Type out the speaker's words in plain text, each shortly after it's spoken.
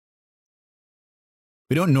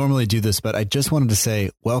We don't normally do this, but I just wanted to say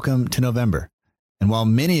welcome to November. And while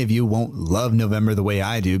many of you won't love November the way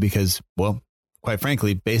I do, because, well, quite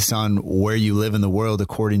frankly, based on where you live in the world,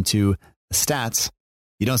 according to the stats,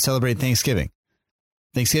 you don't celebrate Thanksgiving.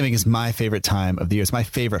 Thanksgiving is my favorite time of the year. It's my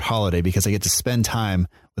favorite holiday because I get to spend time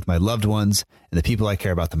with my loved ones and the people I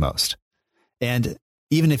care about the most. And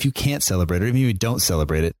even if you can't celebrate it, or even if you don't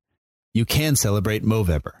celebrate it, you can celebrate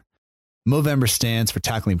Movember. Movember stands for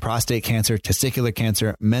tackling prostate cancer, testicular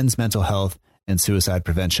cancer, men's mental health, and suicide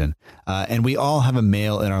prevention. And we all have a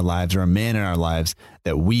male in our lives or a man in our lives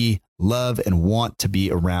that we love and want to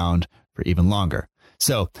be around for even longer.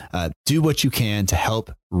 So do what you can to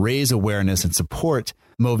help raise awareness and support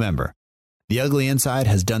Movember. The Ugly Inside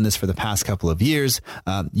has done this for the past couple of years.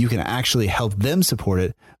 You can actually help them support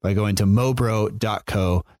it by going to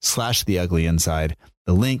mobro.co/theuglyInside.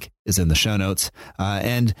 The link is in the show notes.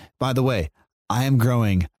 And by the way, I am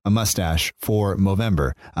growing a mustache for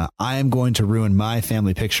Movember. I am going to ruin my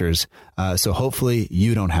family pictures. So hopefully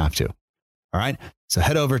you don't have to. All right. So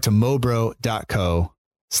head over to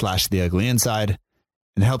mobro.co/theuglyInside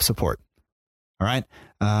and help support. All right.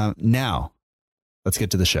 Now let's get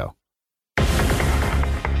to the show.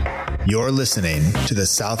 You're listening to the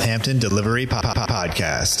Southampton Delivery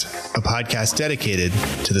Podcast, a podcast dedicated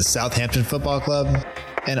to the Southampton Football Club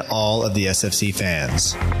and all of the SFC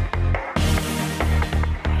fans.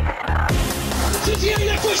 If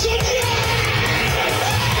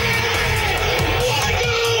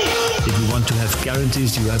you want to have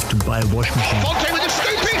guarantees, you have to buy a wash machine. Fonte with a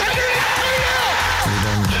scooping header. We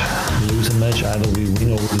don't lose a match, either we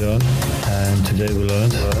win or we learn. And today we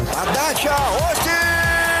learned. Отдача, Остин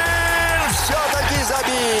все-таки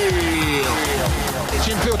забил. It's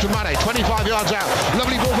infield to Mane, 25 yards out.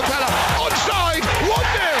 Lovely ball for Bella. Onside, 1-0.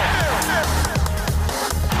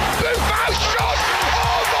 Buffon shot.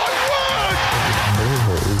 Oh my word.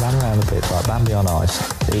 Unbelievable. He ran around the pitch like Bambi on ice.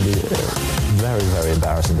 It was very, very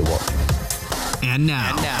embarrassing to watch. And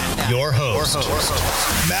now your host,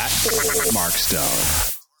 Matt Markstone.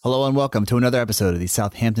 Hello and welcome to another episode of the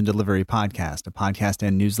Southampton Delivery Podcast, a podcast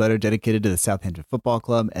and newsletter dedicated to the Southampton Football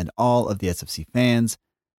Club and all of the SFC fans,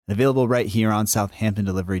 and available right here on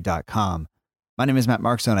southamptondelivery.com. My name is Matt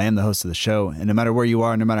Markstone. I am the host of the show, and no matter where you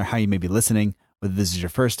are, no matter how you may be listening, whether this is your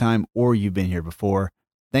first time or you've been here before,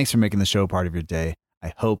 thanks for making the show part of your day.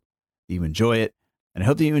 I hope that you enjoy it, and I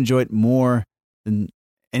hope that you enjoy it more than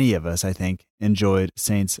any of us, I think, enjoyed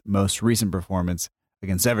Saints' most recent performance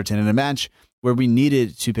against Everton in a match where we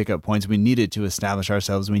needed to pick up points. We needed to establish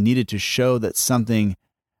ourselves. We needed to show that something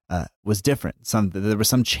was different. There was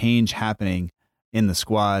some change happening in the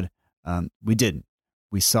squad. We didn't.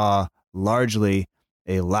 We saw largely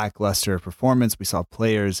a lackluster performance. We saw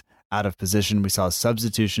players out of position. We saw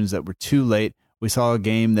substitutions that were too late. We saw a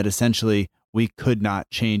game that essentially we could not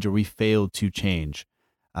change, or we failed to change.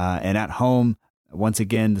 And at home, once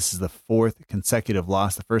again, this is the fourth consecutive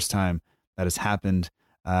loss, the first time that has happened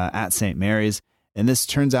at St. Mary's. And this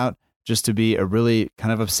turns out just to be a really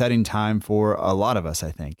kind of upsetting time for a lot of us,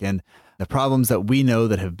 I think. And the problems that we know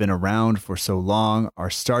that have been around for so long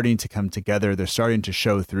are starting to come together. They're starting to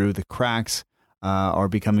show through. The cracks are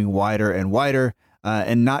becoming wider and wider,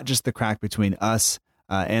 and not just the crack between us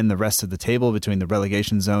and the rest of the table, between the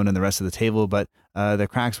relegation zone and the rest of the table, but the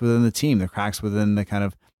cracks within the team, the cracks within the kind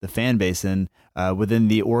of the fan base and within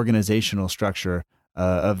the organizational structure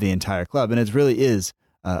of the entire club. And it really is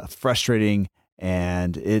frustrating,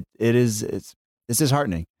 and it's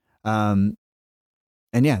disheartening.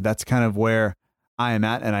 And yeah, that's kind of where I am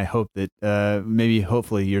at. And I hope that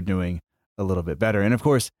hopefully you're doing a little bit better. And of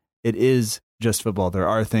course, it is just football. There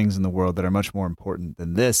are things in the world that are much more important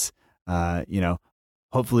than this.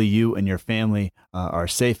 Hopefully you and your family are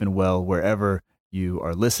safe and well wherever you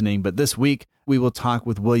are listening. But this week, we will talk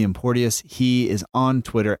with William Porteous. He is on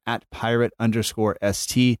Twitter at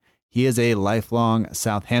pirate_ST. He is a lifelong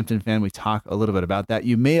Southampton fan. We talk a little bit about that.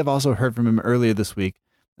 You may have also heard from him earlier this week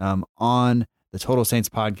on the Total Saints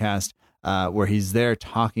podcast, where he's there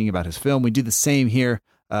talking about his film. We do the same here,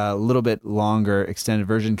 a little bit longer extended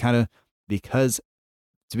version, kind of because,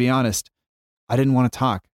 to be honest, I didn't want to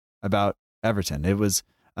talk about Everton. It was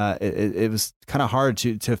it was kind of hard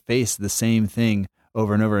to face the same thing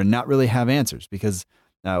over and over and not really have answers, because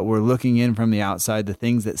we're looking in from the outside. The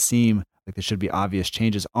things that seem like there should be obvious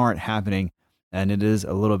changes aren't happening, and it is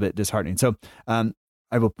a little bit disheartening. So I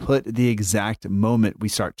will put the exact moment we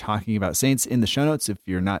start talking about Saints in the show notes if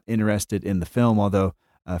you're not interested in the film, although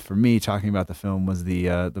for me, talking about the film was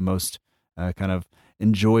the most kind of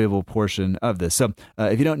enjoyable portion of this. So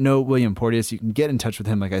if you don't know William Porteous, you can get in touch with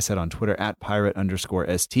him, like I said, on Twitter at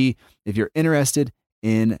pirate_ST. If you're interested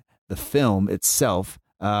in the film itself,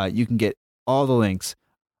 you can get all the links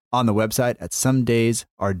on the website at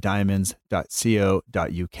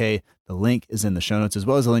somedaysarediamonds.co.uk. The link is in the show notes, as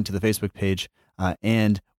well as a link to the Facebook page,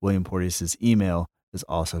 and William Porteous' email is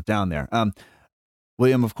also down there.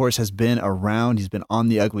 William, of course, has been around. He's been on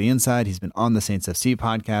The Ugly Inside. He's been on the Saints FC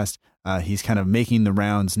podcast. He's kind of making the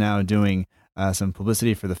rounds now, doing some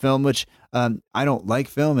publicity for the film, which I don't like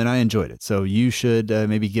film, and I enjoyed it. So you should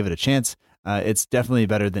maybe give it a chance. It's definitely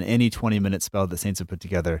better than any 20-minute spell that Saints have put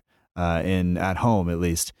together at home, at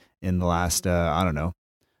least in the last,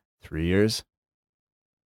 3 years.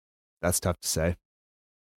 That's tough to say.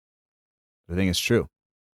 But I think it's true.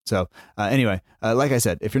 So anyway, like I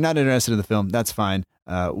said, if you're not interested in the film, that's fine.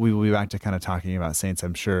 We will be back to kind of talking about Saints,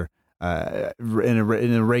 I'm sure, in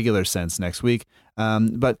a regular sense next week.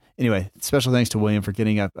 But anyway, special thanks to William for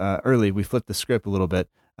getting up early. We flipped the script a little bit.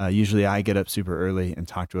 Usually I get up super early and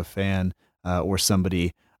talk to a fan or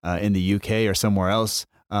somebody in the UK or somewhere else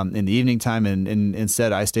in the evening time. And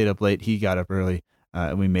instead I stayed up late. He got up early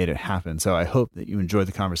and we made it happen. So I hope that you enjoyed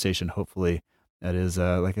the conversation. Hopefully that is,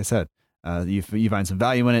 like I said, you find some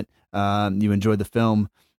value in it. You enjoyed the film.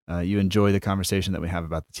 You enjoy the conversation that we have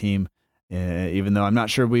about the team, even though I'm not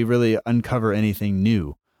sure we really uncover anything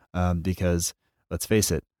new because let's face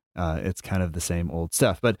it, it's kind of the same old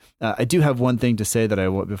stuff. But I do have one thing to say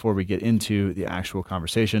that before we get into the actual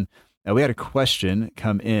conversation. We had a question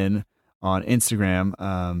come in on Instagram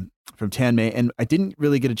from Tan May, and I didn't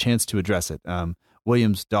really get a chance to address it.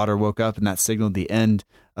 William's daughter woke up, and that signaled the end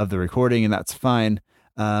of the recording, and that's fine.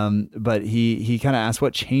 But he kind of asked,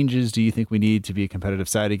 what changes do you think we need to be a competitive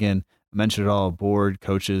side again? I mentioned it all: board,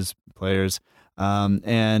 coaches, players.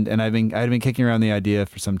 And I'd been kicking around the idea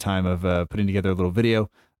for some time of putting together a little video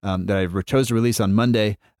that I chose to release on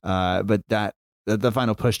Monday. But the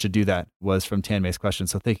final push to do that was from Tan May's question.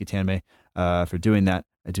 So thank you, Tan May, for doing that.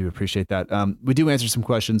 I do appreciate that. We do answer some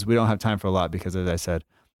questions. We don't have time for a lot because, as I said,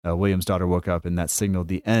 William's daughter woke up, and that signaled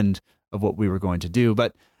the end of what we were going to do.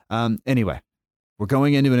 But anyway, we're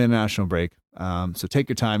going into an international break. So take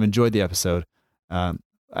your time, enjoy the episode.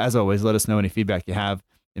 As always, let us know any feedback you have,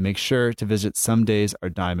 and make sure to visit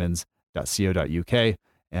somedaysarediamonds.co.uk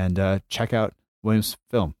and check out William's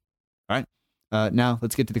film. All right. Now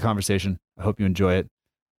let's get to the conversation. I hope you enjoy it.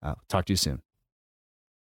 Talk to you soon.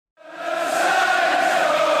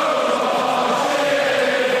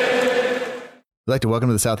 I'd like to welcome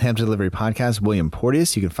to the Southampton Delivery Podcast, William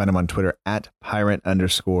Porteous. You can find him on Twitter at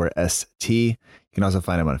Pirate_ST. You can also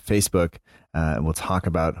find him on Facebook. And we'll talk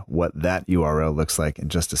about what that URL looks like in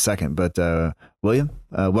just a second. But William,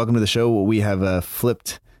 welcome to the show. We have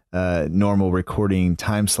flipped normal recording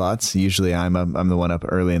time slots. Usually I'm the one up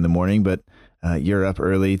early in the morning, but you're up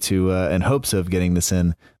early in hopes of getting this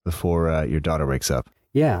in before your daughter wakes up.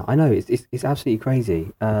 Yeah, I know. It's absolutely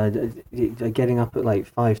crazy. Getting up at like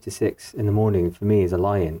 5 to 6 in the morning for me is a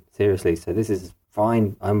lie-in. Seriously. So this is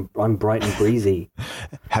fine. I'm bright and breezy.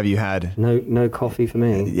 Have you had no coffee for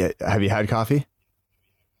me? Yeah. Have you had coffee?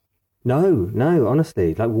 No.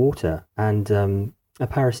 Honestly, like water and a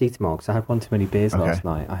paracetamol. Because I had one too many beers last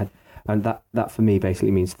night. And that for me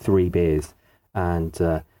basically means 3 beers. And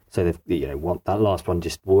so that last one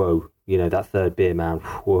just whoa. That third beer, man.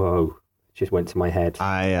 Whoa. Just went to my head.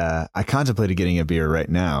 I contemplated getting a beer right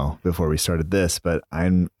now before we started this, but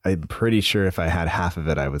I'm pretty sure if I had half of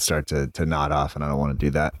it, I would start to nod off, and I don't want to do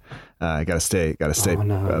that. I got to stay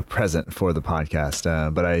present for the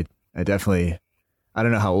podcast. But I definitely, I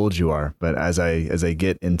don't know how old you are, but as I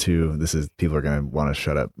get into this, people are gonna want to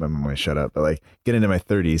shut up. I'm going to shut up, but like get into my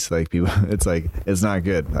 30s, like people, it's not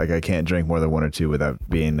good. Like I can't drink more than 1 or 2 without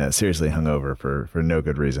being seriously hungover for no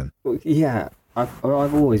good reason. Yeah. I've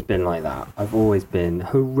always been like that. I've always been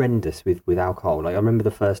horrendous with alcohol. Like I remember the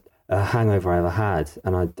first hangover I ever had,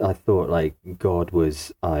 and I thought like God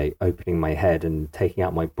was opening my head and taking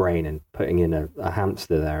out my brain and putting in a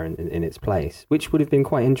hamster there in its place, which would have been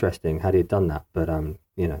quite interesting had he done that. But well,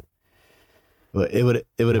 it would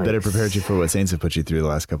have better prepared you for what Saints have put you through the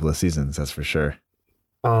last couple of seasons. That's for sure.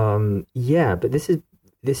 Yeah, but this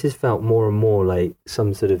has felt more and more like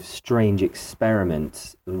some sort of strange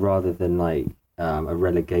experiment rather than like a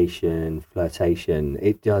relegation, flirtation.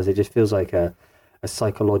 It just feels like a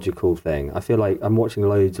psychological thing. I feel like I'm watching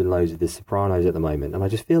loads and loads of The Sopranos at the moment, and I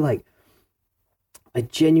just feel like I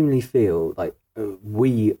genuinely feel like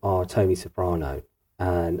we are Tony Soprano,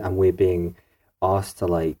 and we're being asked to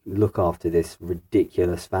like look after this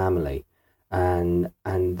ridiculous family, and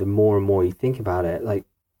the more and more you think about it, like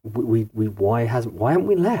why haven't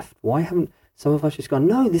we left? Why haven't some of us just gone,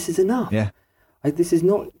 no, this is enough? Yeah. Like this is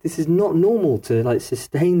not normal to like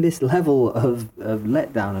sustain this level of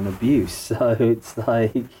letdown and abuse. So it's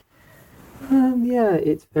like Yeah,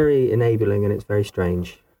 it's very enabling and it's very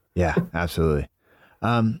strange. Yeah, absolutely.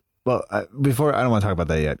 Well, before, I don't want to talk about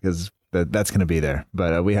that yet because that's going to be there,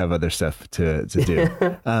 but we have other stuff to do.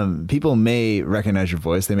 People may recognize your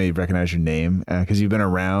voice. They may recognize your name because you've been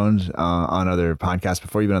around on other podcasts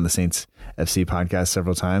before. You've been on the Saints FC podcast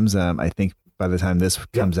several times. I think by the time this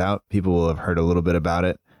comes out, people will have heard a little bit about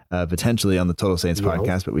it, potentially on the Total Saints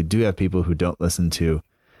podcast, but we do have people who don't listen to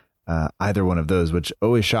either one of those, which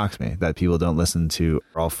always shocks me that people don't listen to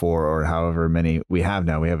all four or however many we have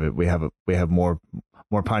now. We have more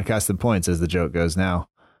podcasts than points, as the joke goes now.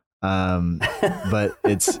 But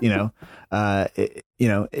it's,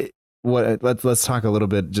 let's talk a little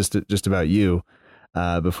bit just about you,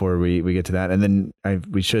 before we get to that. And then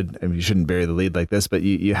you shouldn't bury the lead like this, but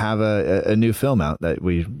you have a new film out that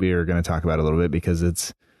we are going to talk about a little bit because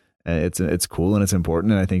it's cool and it's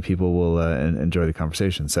important. And I think people will enjoy the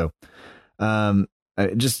conversation. So,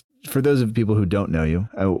 just for those of people who don't know you,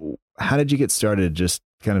 how did you get started just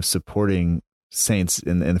kind of supporting Saints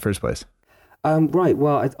in the first place? Right.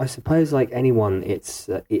 Well, I suppose like anyone, it's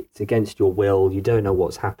against your will. You don't know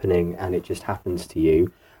what's happening, and it just happens to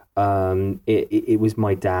you. It was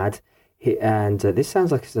my dad, and this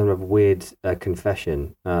sounds like some sort of weird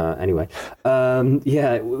confession. Anyway,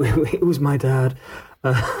 it was my dad.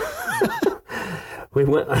 I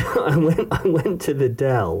went to the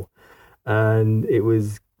Dell, and it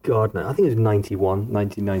was God, no, I think it was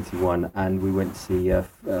 1991, and we went to see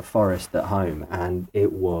Forest at home, and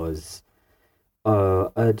it was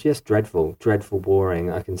just dreadful, boring.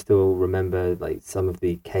 I can still remember like some of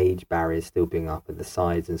the cage barriers still being up at the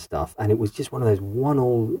sides and stuff, and it was just one of those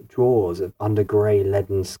 1-1 draws under grey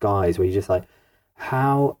leaden skies where you're just like,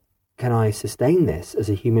 how can I sustain this as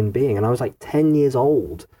a human being? And I was like 10 years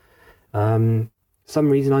old. Some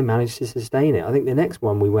reason I managed to sustain it. I think the next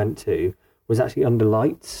one we went to was actually under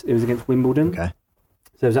lights. It was against Wimbledon. Okay.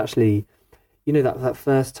 So it was actually, that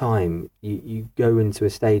first time you go into a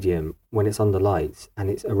stadium when it's under lights and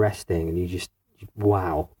it's arresting, and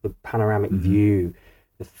wow, the panoramic view,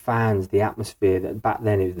 the fans, the atmosphere. That back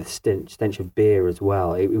then it was the stench of beer as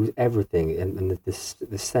well. It was everything, and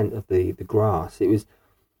the scent of the grass. It was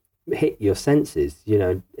hit your senses,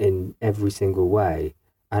 in every single way.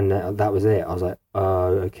 And that was it. I was like, oh,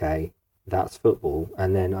 okay, that's football.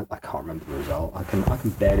 And then I can't remember the result. I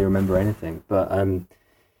can barely remember anything. But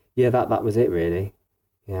that was it really.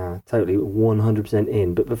 Yeah, totally 100%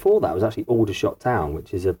 in. But before that, I was actually Aldershot Town,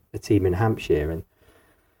 which is a team in Hampshire. And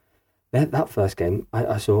that first game,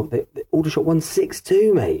 I saw Aldershot won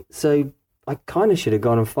 6-2, mate. So I kind of should have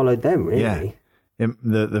gone and followed them, really. Yeah.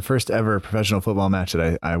 The first ever professional football match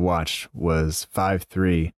that I watched was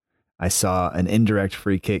 5-3. I saw an indirect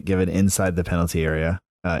free kick given inside the penalty area,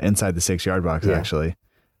 inside the 6-yard box, actually.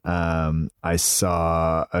 I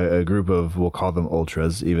saw a group of, we'll call them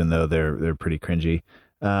ultras, even though they're pretty cringy,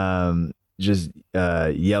 just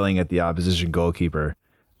yelling at the opposition goalkeeper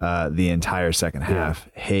the entire second half.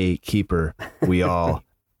 Hey, keeper, we all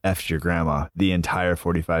effed your grandma the entire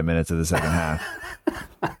 45 minutes of the second half.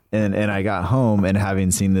 And I got home, and having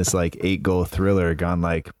seen this like 8-goal thriller, gone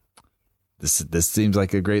like, this seems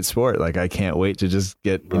like a great sport. Like, I can't wait to just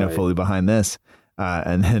get, fully behind this.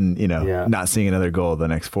 And then, not seeing another goal the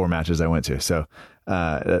next 4 matches I went to. So,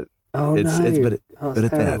 that's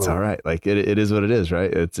all right. Like it is what it is,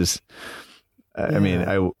 right? It's just,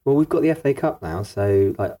 well, we've got the FA Cup now.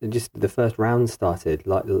 So like just the first round started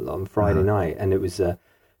like on Friday night, and it was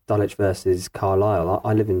Dulwich versus Carlisle.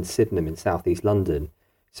 I live in Sydenham in southeast London.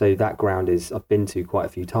 So that ground I've been to quite a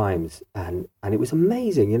few times, and it was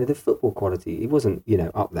amazing. The football quality, it wasn't,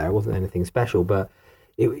 up there. It wasn't anything special, but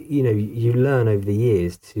you learn over the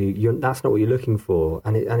years that's not what you're looking for.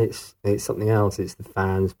 And it's something else. It's the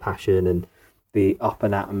fans' passion and the up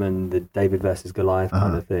and at 'em and the David versus Goliath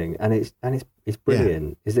kind of thing. And it's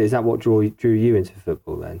brilliant. Yeah. Is that what drew you into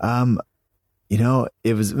football then?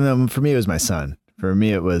 It was, for me, it was my son. For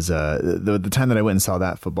me, it was the time that I went and saw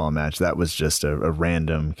that football match. That was just a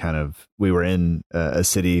random kind of. We were in a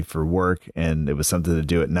city for work, and it was something to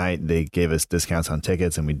do at night. They gave us discounts on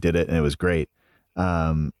tickets, and we did it, and it was great.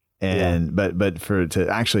 But to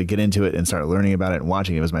actually get into it and start learning about it and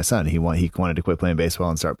watching it was my son. He wanted to quit playing baseball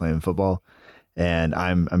and start playing football, and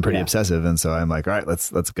I'm pretty obsessive, and so I'm like, all right,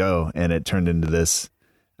 let's go. And it turned into this.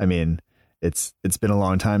 I mean, it's been a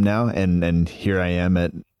long time now, and here I am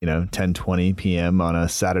at 10:20 p.m. on a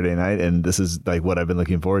Saturday night, and this is like what I've been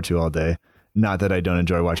looking forward to all day. Not that I don't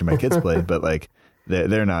enjoy watching my kids play, but like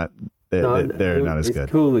they're not not as good.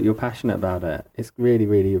 It's cool that you're passionate about it. It's really,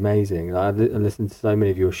 really amazing. I've listened to so many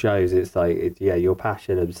of your shows. It's like your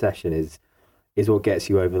passion, obsession is is what gets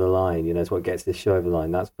you over the line. You know, it's what gets this show over the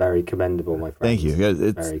line. That's very commendable, my friend. Thank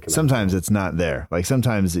you. Sometimes it's not there. Like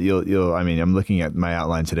sometimes you'll. I mean, I'm looking at my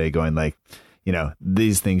outline today, going like, you know,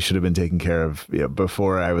 these things should have been taken care of, you know,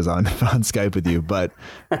 before I was on Skype with you. But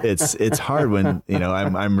it's hard when, you know,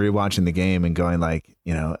 I'm rewatching the game and going like,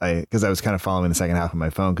 you know, because I was kind of following the second half on my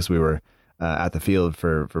phone because we were at the field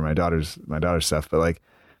for my daughter's stuff. But like,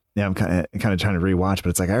 yeah, I'm kind of trying to rewatch, but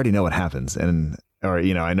it's like I already know what happens, or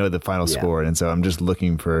you know, I know the final score, and so I'm just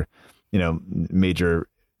looking for, you know, major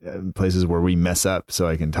places where we mess up so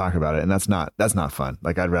I can talk about it, and that's not fun.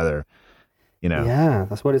 Like I'd rather, you know,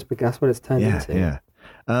 that's what it's turned into. Yeah.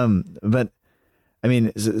 But I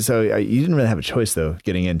mean, so you didn't really have a choice though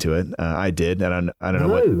getting into it. I did. I don't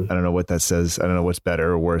know what that says. I don't know what's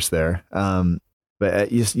better or worse there.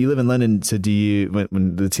 But you live in London, so do you?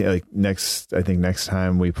 When the team, like next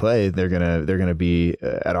time we play, they're gonna be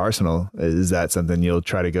at Arsenal. Is that something you'll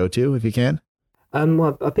try to go to if you can?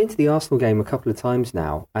 Well, I've been to the Arsenal game a couple of times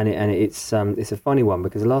now, and it's a funny one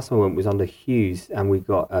because the last time I went was under Hughes, and we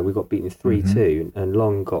got beaten 3-2, and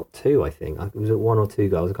Long got 2. I think it was 1 or 2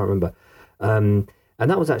 goals. I can't remember. And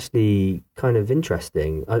that was actually kind of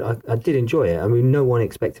interesting. I did enjoy it. I mean, no one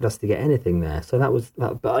expected us to get anything there. So that was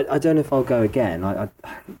that. But I don't know if I'll go again.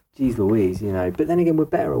 Geez Louise, you know. But then again, we're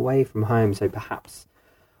better away from home, so perhaps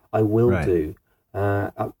I will do.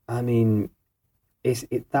 I mean,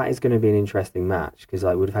 that is going to be an interesting match because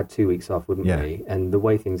I would have had 2 weeks off, wouldn't we? And the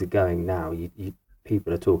way things are going now,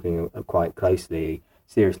 people are talking quite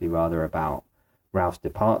seriously rather, about Ralph's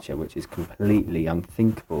departure, which is completely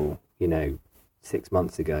unthinkable, you know, 6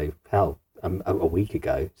 months ago, hell, a week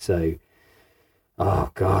ago. So, oh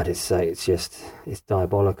God, it's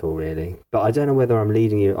diabolical, really. But I don't know whether I'm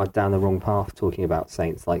leading you down the wrong path talking about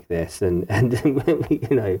Saints like this, and you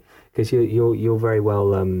know, because you're very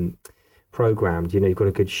well programmed. You know, you've got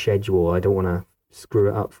a good schedule. I don't want to screw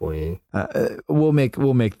it up for you. We'll make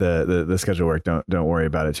the schedule work. Don't worry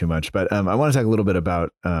about it too much. But I want to talk a little bit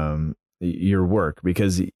about your work,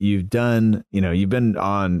 because you've been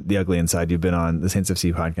on The Ugly Inside, you've been on the Saints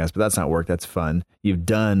FC podcast, but that's not work, that's fun. You've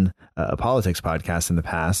done a politics podcast in the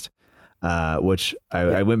past, which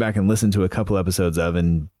I went back and listened to a couple episodes of,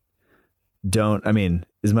 and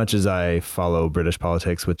as much as I follow British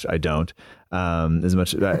politics, which I don't, as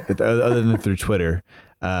much other than through Twitter,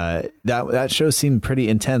 that show seemed pretty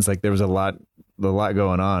intense. Like there was a lot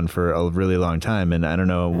going on for a really long time, and I don't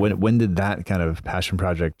know when did that kind of passion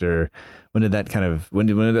project, or when did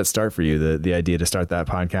that start for you, the idea to start that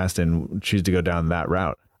podcast and choose to go down that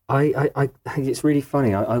route? I it's really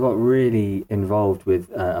funny. I got really involved with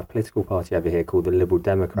a political party over here called the Liberal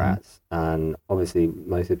Democrats, and obviously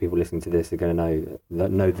most of the people listening to this are going to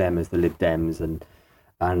know them as the Lib Dems, and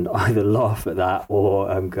either laugh at that or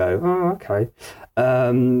go, oh, okay.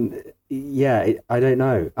 I don't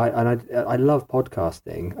know. I love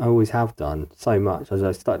podcasting. I always have done so much. As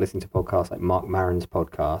I started listening to podcasts like Mark Maron's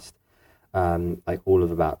podcast, like all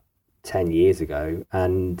of about 10 years ago,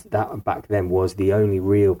 and that back then was the only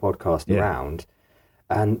real podcast around.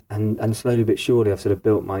 And slowly but surely I've sort of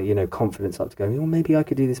built my, you know, confidence up to go, well, maybe I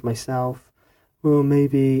could do this myself. Well,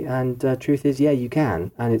 maybe. And truth is, yeah, you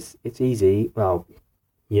can. And it's easy. Well,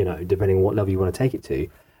 you know, depending on what level you want to take it to.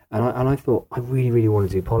 And I thought, I really, really want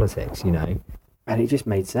to do politics, you know, and it just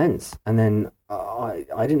made sense. And then I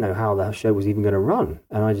didn't know how the show was even going to run.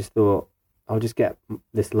 And I just thought, I'll just get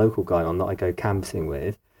this local guy on that I go canvassing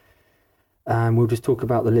with, and we'll just talk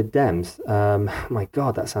about the Lib Dems. My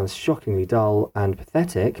God, that sounds shockingly dull and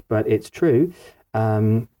pathetic, but it's true.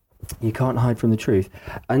 You can't hide from the truth.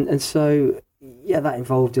 And so, yeah, that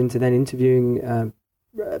evolved into then interviewing,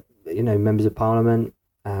 you know, members of Parliament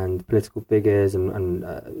and political figures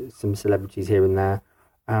and some celebrities here and there.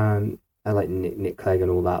 I like Nick Clegg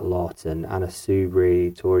and all that lot, and Anna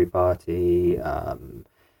Soubry, Tory party.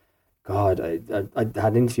 God, I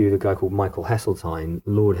had an interview with a guy called Michael Heseltine,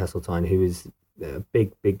 Lord Heseltine, who was a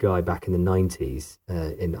big guy back in the 90s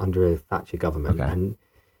under a Thatcher government. Okay. And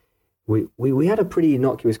we had a pretty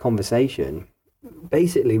innocuous conversation.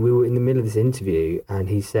 Basically, we were in the middle of this interview, and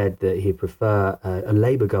he said that he'd prefer a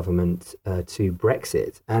Labour government to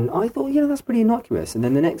Brexit. And I thought, you know, that's pretty innocuous. And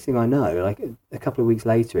then the next thing I know, like a couple of weeks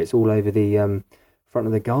later, it's all over the front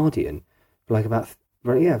of The Guardian for like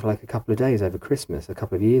a couple of days over Christmas a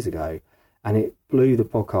couple of years ago. And it blew the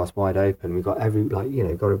podcast wide open. We got got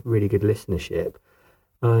a really good listenership.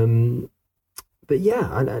 But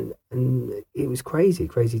yeah, and it was crazy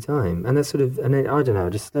time. And that's sort of, and then, I don't know,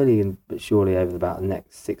 just slowly but surely over about the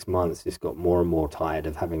next 6 months, just got more and more tired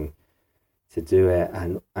of having to do it.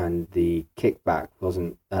 And the kickback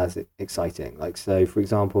wasn't as exciting. Like, so for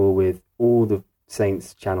example, with all the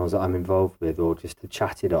Saints channels that I'm involved with, or just to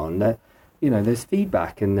chat it on, that, you know, there's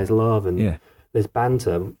feedback and there's love and there's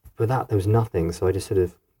banter. Without there was nothing, so I just sort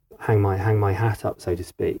of hang my hat up, so to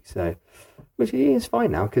speak. So, which is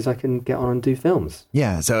fine now because I can get on and do films.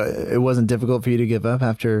 Yeah, so it wasn't difficult for you to give up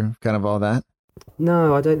after kind of all that?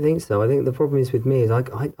 No, I don't think so. I think the problem is with me is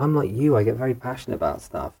I'm like you. I get very passionate about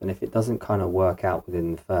stuff, and if it doesn't kind of work out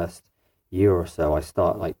within the first year or so, I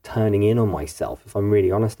start like turning in on myself. If I'm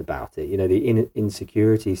really honest about it, you know, the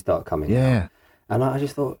insecurities start coming out. And I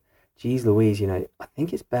just thought, geez Louise, you know, I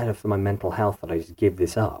think it's better for my mental health that I just give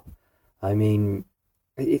this up. I mean,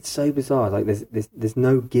 it's so bizarre. Like there's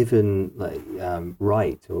no given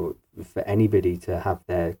right or for anybody to have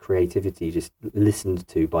their creativity just listened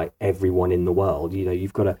to by everyone in the world. You know,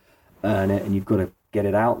 you've got to earn it and you've got to get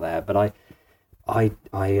it out there. But I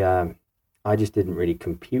just didn't really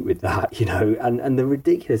compute with that, you know. And the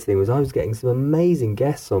ridiculous thing was I was getting some amazing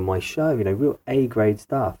guests on my show, you know, real A-grade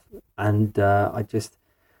stuff. And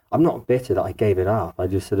I'm not bitter that I gave it up. I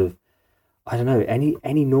just sort of, I don't know,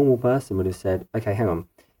 any normal person would have said, okay, hang on,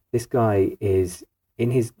 this guy is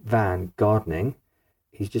in his van gardening.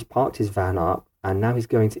 He's just parked his van up and now he's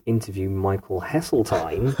going to interview Michael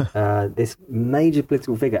Heseltine, this major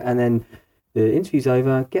political figure. And then the interview's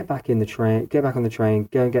over, get back on the train,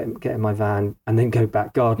 go and get in my van and then go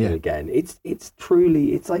back gardening again. It's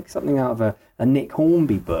truly, it's like something out of a Nick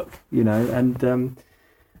Hornby book, you know, and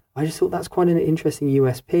I just thought that's quite an interesting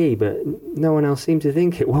USP, but no one else seemed to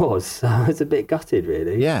think it was. So I was a bit gutted,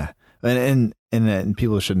 really. Yeah. And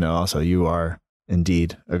people should know also you are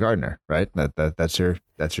indeed a gardener, right? That's your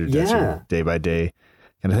day by day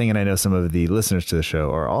kind of thing. And I know some of the listeners to the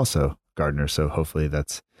show are also gardeners, so hopefully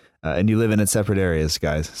that's and you live in separate areas,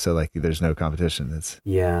 guys. So like there's no competition. It's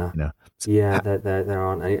there aren't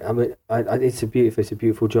any. I mean, it's a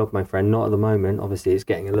beautiful job, my friend. Not at the moment. Obviously, it's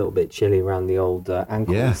getting a little bit chilly around the old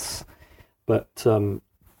ankles. Yes. But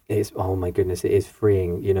it's, oh my goodness, it is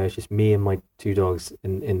freeing. You know, it's just me and my two dogs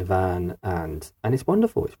in the van, and it's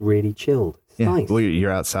wonderful. It's really chilled. It's nice. Well,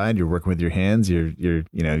 you're outside. You're working with your hands. You're you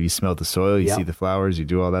know, you smell the soil. You see the flowers. You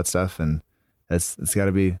do all that stuff, and it's got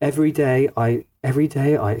to be every day. I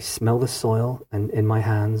smell the soil and in my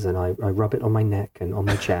hands, and I rub it on my neck and on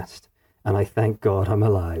my chest, and I thank God I'm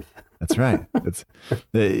alive. That's right. It's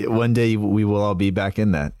one day we will all be back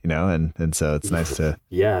in that, you know, and so it's nice to.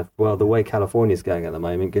 Yeah. Well, the way California's going at the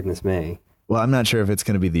moment, goodness me. Well, I'm not sure if it's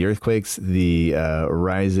going to be the earthquakes, the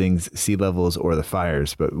rising sea levels, or the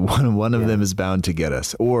fires, but one of them is bound to get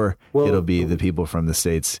us, or it'll be the people from the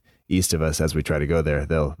states east of us as we try to go there.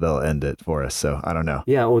 They'll end it for us. So I don't know.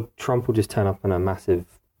 Yeah, or Trump will just turn up in a massive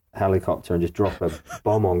helicopter and just drop a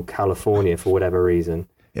bomb on California for whatever reason.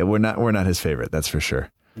 Yeah, we're not his favorite, that's for sure.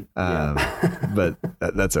 But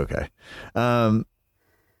that's okay. Yeah,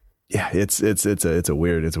 it's a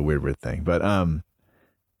weird thing. But I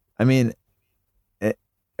mean,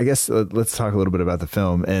 I guess let's talk a little bit about the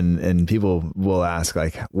film, and people will ask,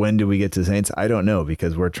 like, when do we get to Saints? I don't know,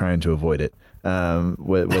 because we're trying to avoid it,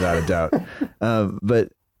 without a doubt.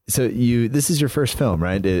 But so this is your first film,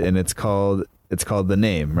 right? And it's called The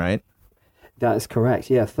Name, right? That is correct.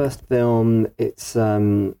 Yeah, first film. It's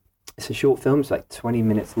a short film. It's like 20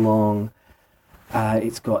 minutes long.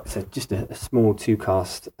 It's just a small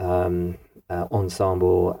two-cast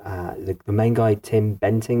ensemble. The main guy, Tim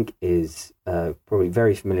Bentinck, is probably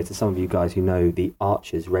very familiar to some of you guys who know the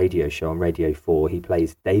Archers radio show on Radio 4. He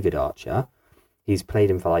plays David Archer. He's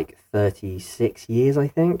played him for like 36 years, I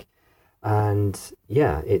think. And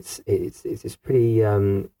yeah, it's pretty.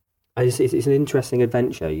 It's an interesting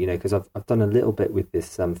adventure, you know, because I've done a little bit with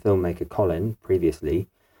this filmmaker Colin previously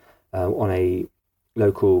on a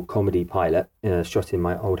local comedy pilot shot in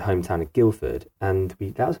my old hometown of Guildford, and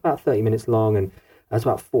that was about 30 minutes long, and that was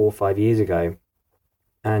about 4 or 5 years ago.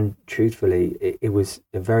 And truthfully, it was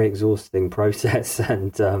a very exhausting process,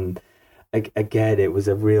 and again, it was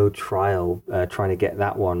a real trial trying to get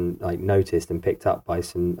that one like noticed and picked up by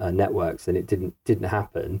some networks, and it didn't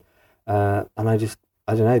happen. And I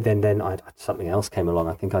don't know. Then something else came along.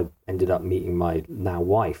 I think I ended up meeting my now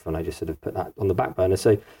wife, and I just sort of put that on the back burner.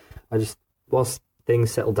 So I just, whilst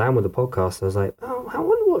things settled down with the podcast, I was like, oh, I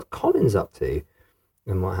wonder what Colin's up to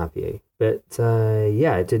and what have you. But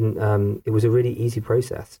yeah, it didn't. It was a really easy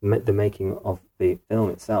process. The making of the film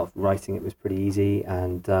itself, writing it was pretty easy,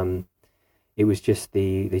 and it was just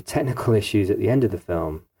the technical issues at the end of the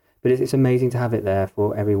film. But it's amazing to have it there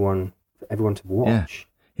for everyone to watch.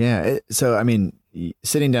 Yeah. So I mean,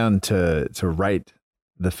 sitting down to write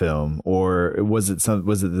the film, or was it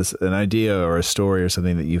an idea or a story or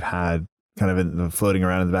something that you've had kind of floating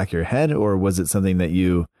around in the back of your head, or was it something that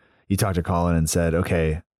you talked to Colin and said,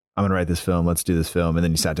 okay, I'm going to write this film. Let's do this film. And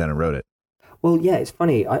then you sat down and wrote it. Well, yeah, it's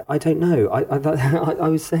funny. I don't know. I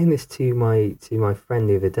was saying this to my friend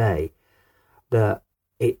the other day, that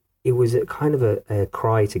it was a kind of a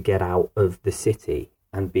cry to get out of the city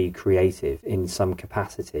and be creative in some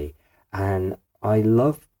capacity. And I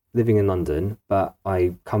love living in London, but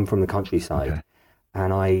I come from the countryside. Okay.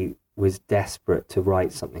 And I was desperate to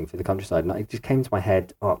write something for the countryside. And it just came to my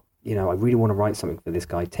head, I really want to write something for this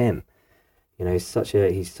guy, Tim. He's such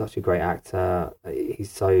a great actor.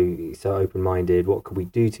 He's so open-minded. What could we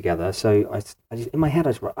do together? So I just in my head,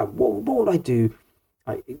 I just wrote, what would I do?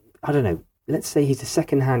 I don't know. Let's say he's a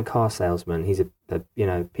second-hand car salesman. He's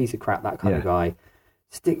a piece of crap, that kind of guy.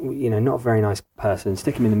 Not a very nice person.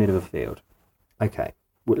 Stick him in the middle of a field. Okay,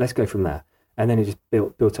 well, let's go from there. And then it just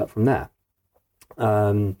built up from there.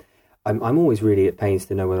 I'm always really at pains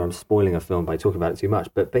to know whether I'm spoiling a film by talking about it too much.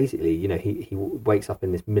 But basically, he wakes up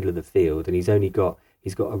in this middle of the field, and he's got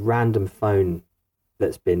a random phone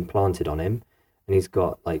that's been planted on him, and he's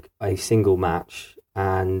got like a single match,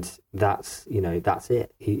 and that's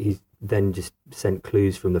it. He's then just sent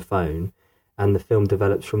clues from the phone, and the film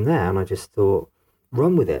develops from there. And I just thought,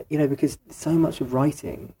 run with it, because so much of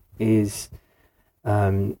writing is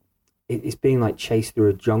it's being like chased through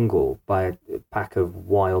a jungle by a pack of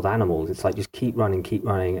wild animals. It's like just keep running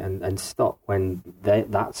and stop when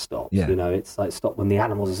that stops. Yeah. It's like stop when the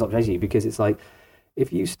animals stop chasing you, because it's like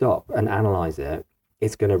if you stop and analyze it,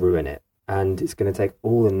 it's going to ruin it, and it's going to take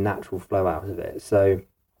all the natural flow out of it. So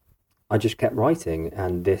I just kept writing,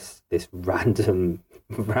 and this random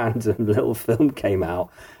little film came out,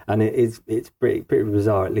 and it's pretty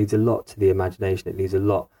bizarre. It leaves a lot to the imagination. It leaves a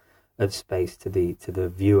lot of space to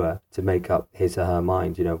the viewer to make up his or her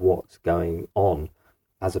mind, of what's going on,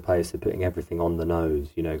 as opposed to putting everything on the nose,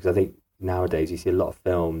 because I think nowadays you see a lot of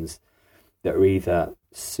films that are either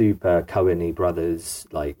super Coen-y brothers,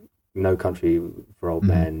 like No Country for Old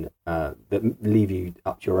Men, that leave you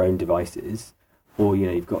up to your own devices, or,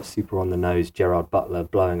 you've got super on the nose Gerard Butler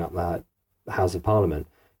blowing up the House of Parliament.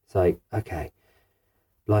 It's like, okay,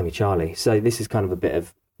 blimey Charlie. So this is kind of a bit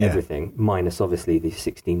of everything, minus obviously the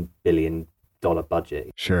 $16 billion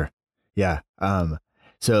budget. Sure. Yeah.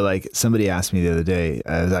 So like somebody asked me the other day, it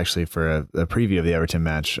was actually for a preview of the Everton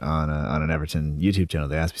match on an Everton YouTube channel.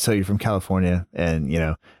 They asked me, so you're from California? And,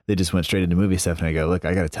 they just went straight into movie stuff. And I go, look,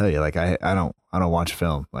 I got to tell you, like, I don't watch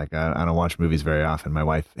film. Like I don't watch movies very often. My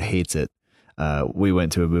wife hates it. We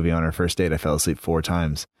went to a movie on our first date. I fell asleep 4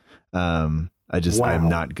 times. I'm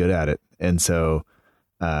not good at it. And so,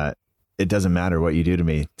 it doesn't matter what you do to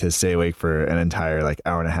me to stay awake for an entire like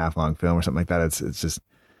hour and a half long film or something like that.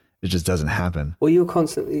 It just doesn't happen. Well, you're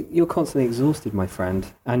constantly exhausted, my friend,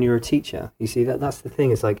 and you're a teacher. You see, that's the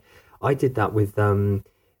thing. It's like I did that with Death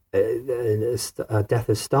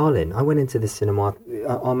of Stalin. I went into the cinema.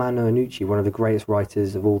 Armando Iannucci, one of the greatest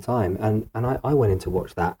writers of all time, and I went in to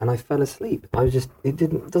watch that, and I fell asleep.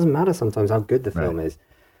 It doesn't matter sometimes how good the film is,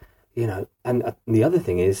 And the other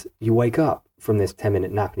thing is, you wake up from this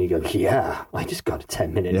 10-minute nap and you go, yeah, I just got a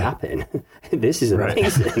 10-minute nap in. This is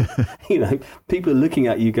amazing. People are looking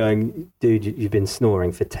at you going, dude, you've been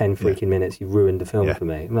snoring for 10 freaking minutes. You ruined the film for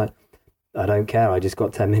me. I'm like, I don't care. I just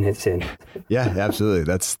got 10 minutes in. Yeah, absolutely.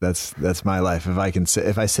 That's my life.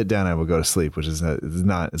 If I sit down, I will go to sleep, which is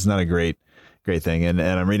not a great thing. And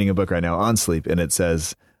I'm reading a book right now on sleep, and it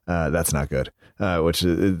says that's not good. Which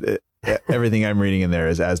is everything I'm reading in there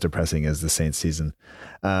is as depressing as the Saints season.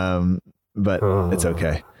 But it's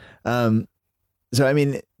okay. So, I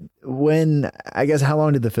mean, how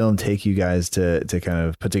long did the film take you guys to kind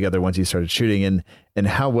of put together once you started shooting, and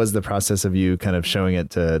how was the process of you kind of showing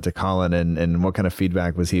it to Colin, and what kind of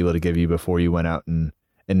feedback was he able to give you before you went out and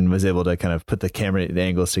was able to kind of put the camera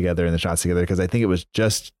angles together and the shots together? Because I think it was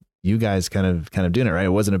just you guys kind of doing it, right? It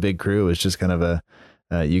wasn't a big crew. It was just kind of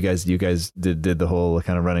you guys did the whole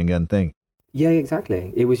kind of run and gun thing. Yeah,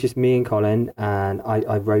 exactly. It was just me and Colin, and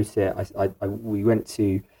I wrote it. We went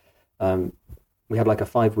to, we had like a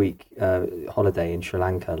 5-week holiday in Sri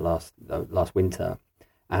Lanka last winter,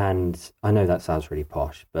 and I know that sounds really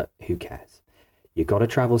posh, but who cares? You got to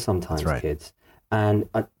travel sometimes, right, kids. And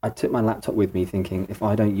I took my laptop with me, thinking, if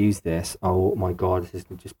I don't use this, oh my God, this is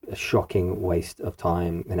just a shocking waste of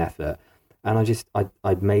time and effort. And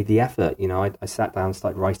I made the effort. I sat down,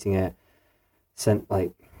 started writing it, sent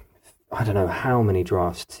like, I don't know how many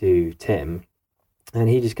drafts to Tim, and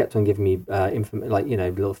he just kept on giving me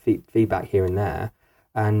little feedback here and there,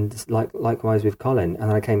 and likewise with Colin. And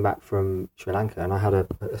then I came back from Sri Lanka, and I had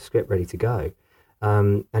a script ready to go.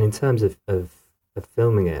 And in terms of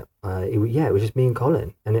filming it, it was just me and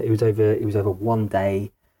Colin, and it was over one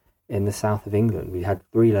day in the south of England. We had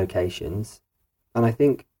 3 locations, and I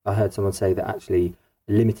think I heard someone say that actually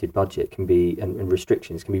limited budget can be and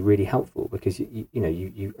restrictions can be really helpful, because you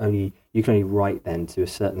can only write then to a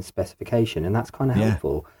certain specification, and that's kind of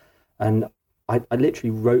helpful. And I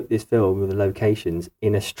literally wrote this film with the locations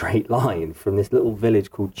in a straight line from this little village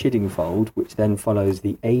called Chiddingfold, which then follows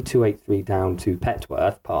the A283 down to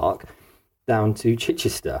Petworth Park, down to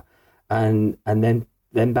Chichester, and then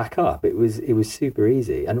back up. It was super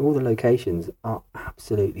easy, and all the locations are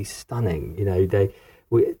absolutely stunning.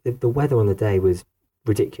 The weather on the day was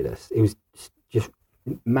ridiculous. It was just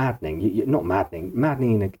maddening. Not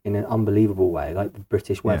maddening in an unbelievable way, like the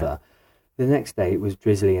British weather. The next day it was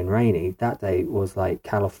drizzly and rainy. That day was like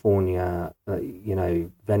California,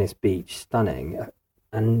 Venice Beach, stunning,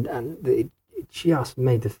 and it just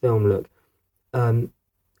made the film look. I'm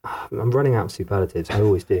running out of superlatives. I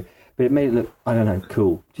always do, but it made it look, I don't know,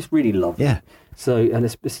 cool. Just really lovely. Yeah. So, and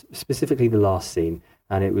specifically the last scene,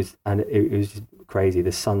 and it was just crazy.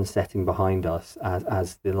 The sun setting behind us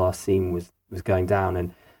as the last scene was going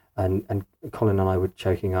down, and Colin and I were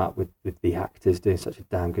choking up with the actors doing such a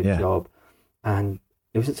damn good job. And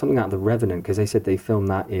it was something out of The Revenant, because they said they filmed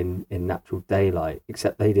that in natural daylight,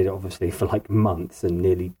 except they did it obviously for like months and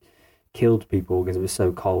nearly killed people because it was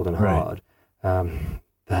so cold and hard.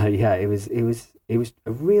 But yeah, it was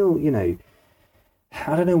a real,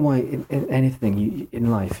 I don't know why in anything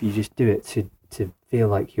in life you just do it to feel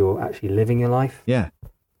like you're actually living your life. Yeah.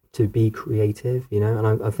 To be creative,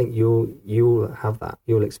 and I think you'll have that,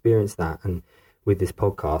 you'll experience that, and with this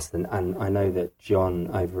podcast, and I know that John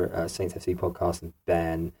over at Saints FC podcast, and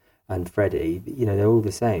Ben and Freddie, they're all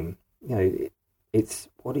the same. It's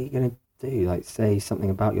what are you going to do? Like, say something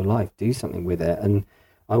about your life, do something with it. And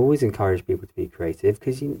I always encourage people to be creative,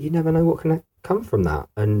 because you never know what can come from that.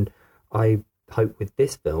 And I hope with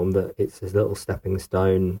this film that it's a little stepping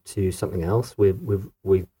stone to something else. We're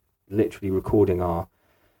literally recording our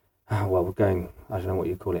we're going, I don't know what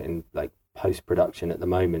you call it, in like post-production at the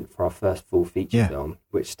moment for our first full feature film,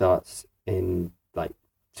 which starts in like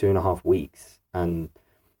 2.5 weeks, and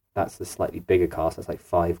that's the slightly bigger cast. That's like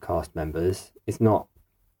 5 cast members. It's not,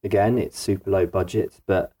 again, it's super low budget,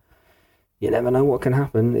 but you never know what can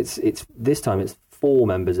happen. It's this time it's 4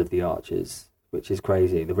 members of the Archers, which is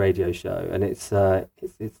crazy, the radio show. And it's I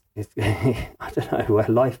don't know, where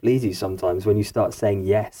life leads you sometimes when you start saying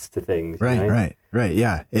yes to things. Right.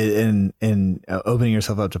 Yeah. And opening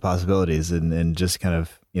yourself up to possibilities, and just kind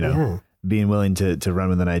of, being willing to run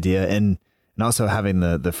with an idea, and also having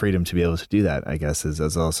the freedom to be able to do that, I guess,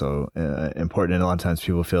 is also important. And a lot of times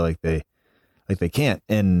people feel like they can't.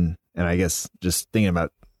 And I guess just thinking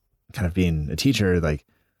about kind of being a teacher, like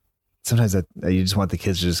sometimes that you just want the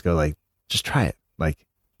kids to just go like, just try it. Like,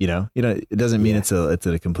 it doesn't mean it's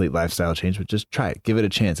a complete lifestyle change, but just try it, give it a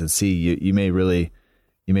chance, and see. You may really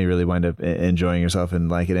wind up enjoying yourself and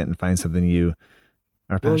liking it, and find something you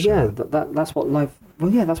are passionate about. That's what life.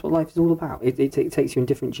 That's what life is all about. It takes you in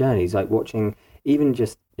different journeys, like watching, even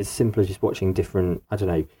just as simple as just watching different, I don't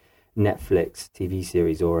know, Netflix TV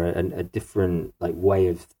series, or a different like way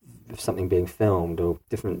of something being filmed, or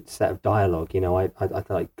different set of dialogue. I feel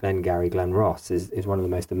like Glenn Ross is one of the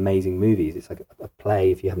most amazing movies. It's like a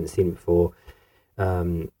play, if you haven't seen it before.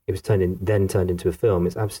 It was turned into a film.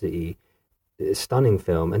 It's absolutely a stunning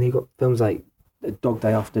film. And you've got films like Dog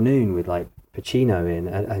Day Afternoon with like Pacino in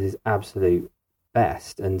at his absolute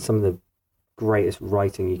best, and some of the greatest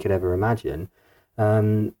writing you could ever imagine.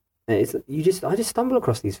 I just stumble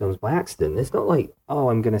across these films by accident. It's not like, oh,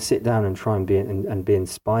 I'm going to sit down and try and be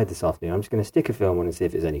inspired this afternoon. I'm just going to stick a film on and see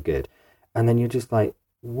if it's any good. And then you're just like,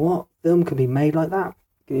 what film can be made like that?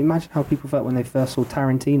 Can you imagine how people felt when they first saw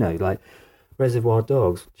Tarantino, like Reservoir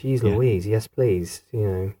Dogs? Jeez Louise, yes please.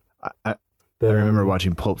 I remember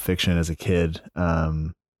watching Pulp Fiction as a kid.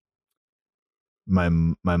 My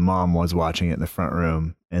mom was watching it in the front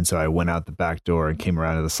room, and so I went out the back door and came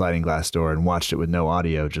around to the sliding glass door and watched it with no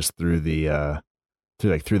audio, just through the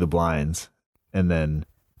through the blinds. And then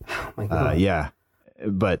oh my God.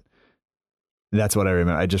 But that's what I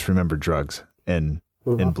remember. I just remember drugs and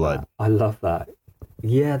blood. That. I love that.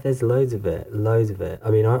 Yeah, there's loads of it. I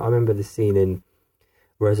mean, I remember the scene in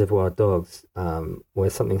Reservoir Dogs where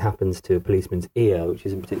something happens to a policeman's ear, which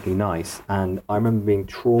isn't particularly nice, and I remember being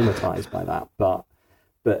traumatized by that.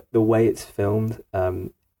 But the way it's filmed,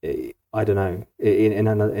 I don't know. In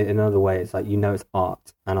another way, it's like, it's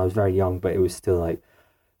art, and I was very young, but it was still like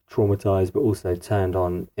traumatized, but also turned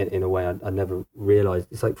on in a way I never realized.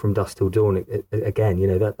 It's like From Dusk Till Dawn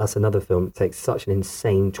again. That's another film that takes such an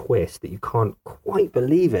insane twist that you can't quite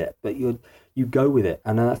believe it, but you go with it,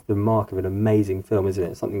 and that's the mark of an amazing film, isn't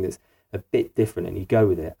it? Something that's a bit different, and you go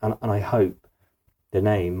with it. And I hope the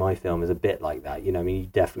name, my film, is a bit like that. You know, I mean, you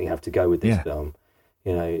definitely have to go with this film.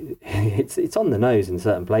 You know, it's on the nose in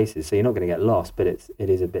certain places, so you're not going to get lost, but it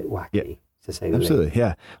is a bit wacky, to say the least. Absolutely,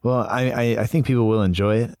 yeah. Well, I think people will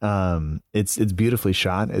enjoy it. It's beautifully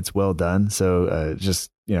shot. It's well done. So just,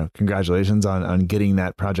 you know, congratulations on getting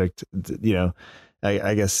that project, you know,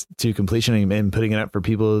 I guess to completion and putting it up for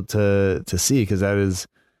people to see, because that is,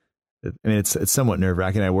 I mean, it's somewhat nerve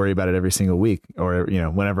wracking. I worry about it every single week, or, you know,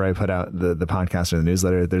 whenever I put out the podcast or the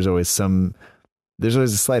newsletter, there's always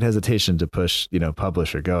a slight hesitation to push, you know,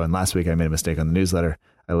 publish or go. And last week I made a mistake on the newsletter.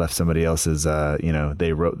 I left somebody else's, you know,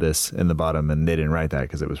 they wrote this in the bottom and they didn't write that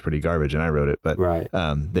because it was pretty garbage and I wrote it, but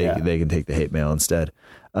they can take the hate mail instead.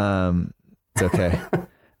 It's okay.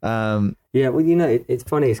 Yeah, well, you know, it's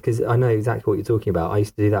funny. It's because I know exactly what you're talking about. I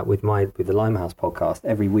used to do that with the Limehouse podcast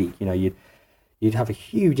every week. You know, you'd have a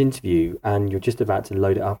huge interview and you're just about to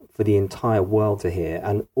load it up for the entire world to hear,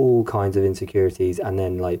 and all kinds of insecurities, and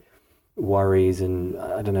then like worries, and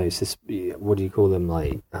I don't know, what do you call them?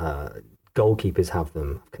 Like goalkeepers have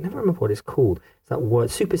them. I can never remember what it's called. It's that word,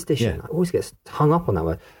 superstition. I always get hung up on that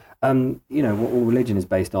word. You know, what all religion is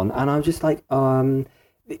based on. And I'm just like,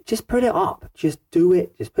 just put it up. Just do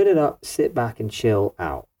it. Just put it up, sit back and chill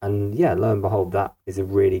out. And yeah, lo and behold, that is a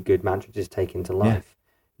really good mantra to just take into life.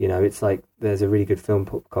 You know, it's like, there's a really good film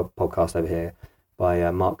podcast over here by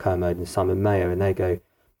Mark Kermode and Simon Mayo, and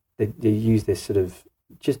they use this sort of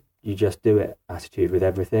you just do it attitude with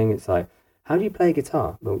everything. It's like, how do you play a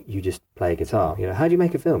guitar? Well, you just play a guitar. You know, how do you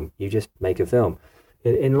make a film? You just make a film.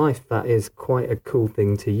 In life, that is quite a cool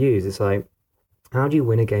thing to use. It's like, how do you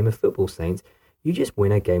win a game of football, Saints? You just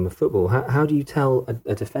win a game of football. How do you tell a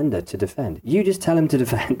defender to defend? You just tell him to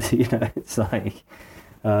defend. You know, it's like,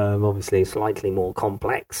 obviously slightly more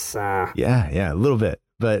complex. Yeah, a little bit,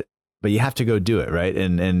 but you have to go do it, right?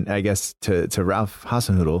 And I guess to Ralph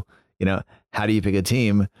Hasenhüttl, you know, how do you pick a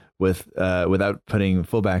team without putting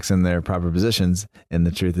fullbacks in their proper positions? And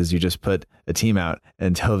the truth is, you just put a team out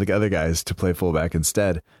and tell the other guys to play fullback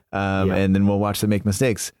instead, and then we'll watch them make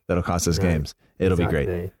mistakes that'll cost us games. It'll be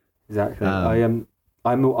great. Exactly. I'm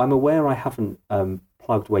aware I haven't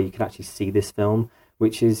plugged where you can actually see this film,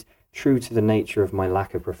 which is true to the nature of my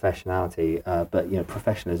lack of professionality, but you know,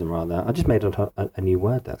 professionalism rather. I just made a new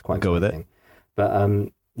word. That's quite go exciting. with it. But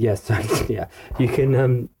yes,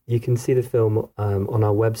 you can see the film on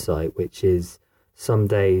our website, which is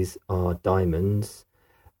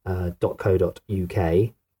somedaysarediamonds.co.uk,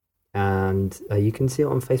 and you can see it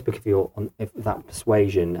on Facebook if that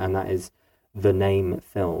Persuasion, and that is The Name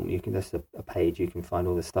Film. You can, that's a page, you can find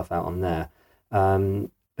all this stuff out on there.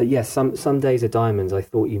 But yes, some Days Are Diamonds I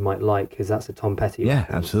thought you might like, because that's a Tom Petty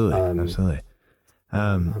reference. Absolutely.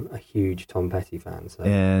 I'm a huge Tom Petty fan. So.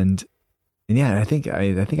 And yeah, I think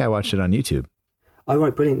I watched it on YouTube. Oh,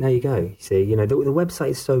 right, brilliant. There you go. You see, you know, the website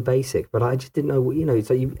is so basic, but I just didn't know, you know,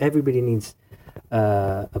 so everybody needs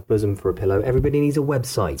a bosom for a pillow. Everybody needs a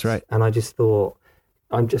website. That's right. And I just thought,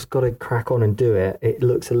 I've just got to crack on and do it. It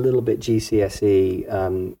looks a little bit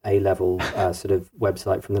GCSE, A-level sort of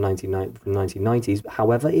website from the 1990s.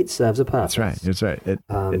 However, it serves a purpose. That's right.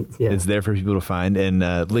 It's there for people to find.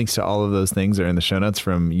 And links to all of those things are in the show notes,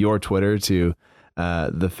 from your Twitter to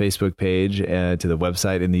the Facebook page to the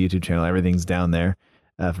website and the YouTube channel. Everything's down there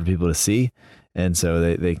for people to see. And so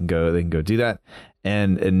they can go do that.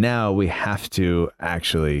 And now we have to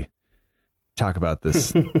actually talk about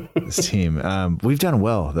this team. We've done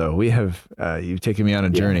well, though. We have you've taken me on a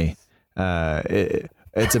journey.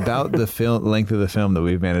 It's about the length of the film that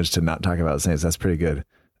we've managed to not talk about the Saints. That's pretty good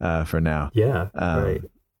for now. Yeah, right.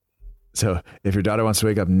 So if your daughter wants to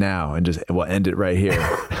wake up now and we'll end it right here,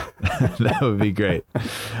 that would be great.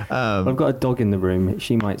 I've got a dog in the room.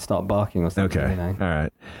 She might start barking or something. Okay. You know? All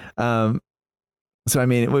right. So, I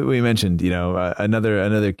mean, we mentioned, you know,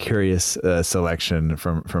 another curious selection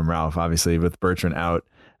from Ralph, obviously, with Bertrand out.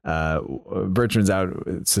 Bertrand's out,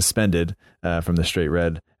 suspended from the Straight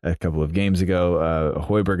Red a couple of games ago.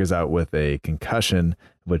 Højbjerg is out with a concussion,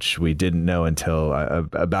 which we didn't know until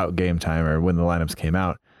about game time or when the lineups came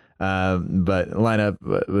out. But lineup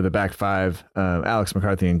with a back five, Alex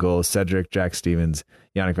McCarthy in goal, Cedric, Jack Stevens,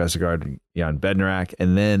 Yannick Vestergaard, Jan Bednarak,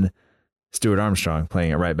 and then Stuart Armstrong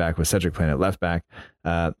playing at right back with Cedric playing at left back,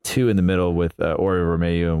 two in the middle with Oriol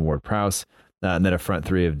Romeu and Ward Prowse, and then a front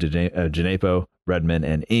three of Djenepo, Redmond,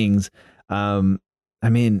 and Ings. I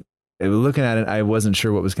mean, looking at it, I wasn't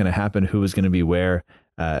sure what was going to happen, who was going to be where.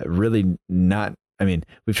 Really not. I mean,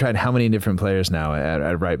 we've tried how many different players now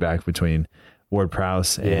at right back between Ward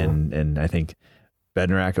Prowse and I think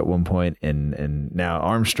Bednarak at one point, and now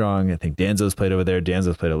Armstrong. I think Danzo's played over there.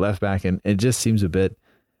 Danzo's played at left back, and it just seems a bit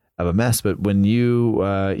a mess. But when you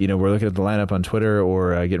were looking at the lineup on Twitter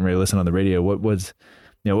or getting ready to listen on the radio, what was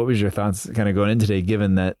your thoughts kind of going in today,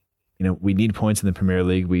 given that, we need points in the Premier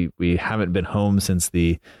League. We haven't been home since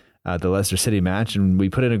the Leicester City match, and we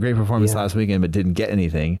put in a great performance last weekend, but didn't get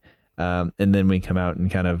anything. And then we come out and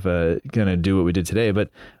kind of do what we did today,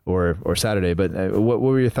 or Saturday. But what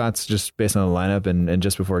were your thoughts just based on the lineup and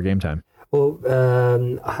just before game time? Well,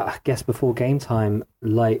 I guess before game time,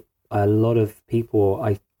 like a lot of people,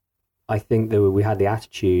 I think that we had the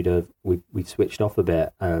attitude of we switched off a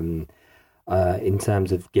bit in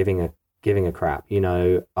terms of giving a crap.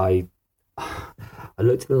 I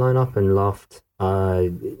looked at the lineup and laughed.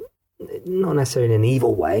 Not necessarily in an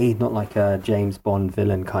evil way, not like a James Bond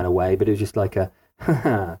villain kind of way, but it was just like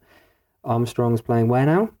Armstrong's playing where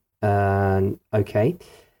now? Okay.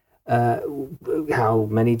 How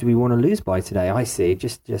many do we want to lose by today? I see,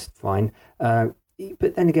 just fine.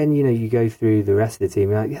 But then again, you go through the rest of the team,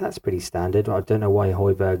 you're like, yeah, that's pretty standard. I don't know why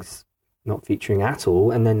Højbjerg's not featuring at all.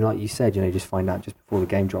 And then, like you said, just find out just before the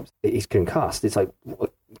game drops, he's concussed. It's like,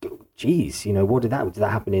 geez, what did that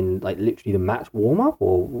happen in like literally the match warm-up?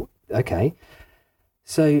 Or okay,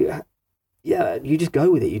 so yeah, you just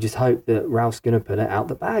go with it. You just hope that Ralph's going to put it out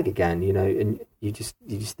the bag again, and you just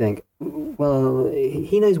think, well,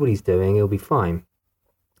 he knows what he's doing. He'll be fine.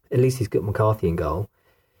 At least he's got McCarthy in goal.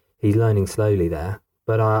 He's learning slowly there.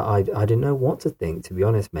 But I didn't know what to think, to be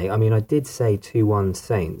honest, mate. I mean, I did say 2-1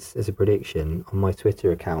 Saints as a prediction on my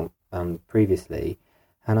Twitter account previously,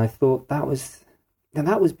 and I thought that was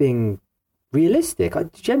being realistic. I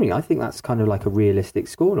think that's kind of like a realistic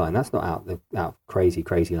scoreline. That's not out of crazy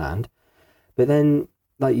land. But then,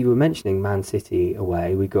 like you were mentioning, Man City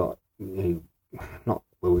away, we got defeated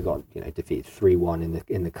 3-1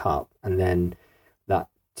 in the cup, and then that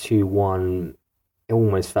 2-1, it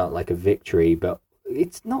almost felt like a victory, but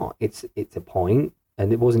it's not. It's a point,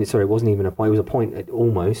 and it wasn't even a point. It was a point,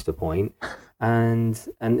 almost a point. And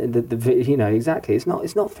the exactly. It's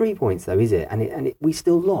not 3 points though, is it? And we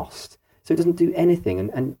still lost. So it doesn't do anything.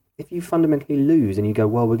 And if you fundamentally lose and you go,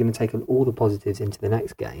 well, we're going to take all the positives into the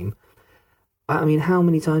next game. I mean, how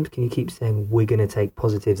many times can you keep saying we're going to take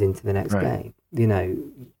positives into the next game?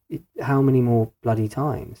 How many more bloody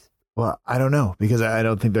times? Well, I don't know, because I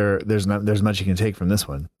don't think there's much you can take from this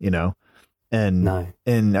one, And no.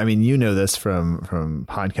 And I mean, this from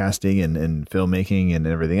podcasting and filmmaking and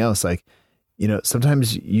everything else. Like,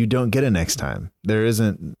 sometimes you don't get a next time. There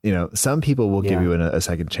isn't, some people will give you a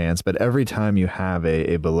second chance, but every time you have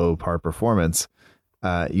a below par performance,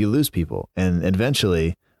 you lose people. And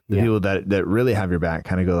eventually the people that really have your back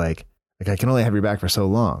kind of go like, I can only have your back for so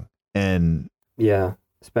long. And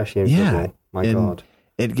especially in football. My God.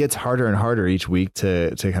 It gets harder and harder each week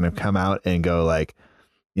to kind of come out and go like,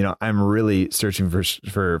 I'm really searching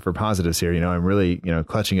for positives here. I'm really,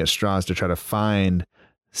 clutching at straws to try to find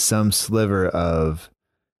some sliver of,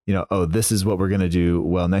 this is what we're going to do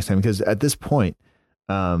well next time. Because at this point,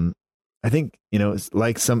 I think, it's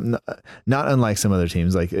like not unlike some other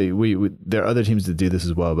teams, like there are other teams that do this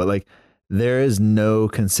as well, but like there is no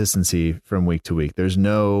consistency from week to week. There's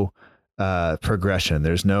no progression.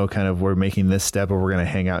 There's no kind of, we're making this step or we're going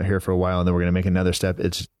to hang out here for a while and then we're going to make another step.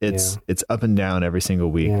 It's up and down every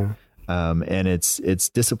single week. Yeah. And it's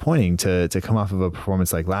disappointing to come off of a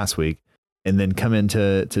performance like last week and then come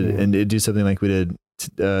into and do something like we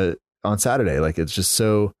did on Saturday. Like it's just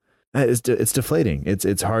so it's deflating.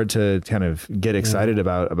 It's hard to kind of get excited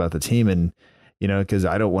about the team, and because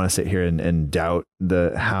I don't want to sit here and doubt I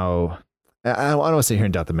don't want to sit here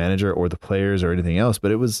and doubt the manager or the players or anything else.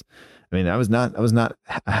 But it was, I was not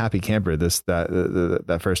a happy camper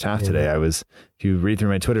that first half today. If you read through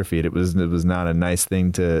my Twitter feed, it was not a nice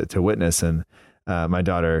thing to witness. And my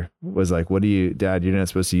daughter was like, Dad, you're not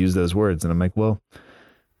supposed to use those words. And I'm like, well,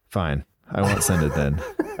 fine. I won't send it then.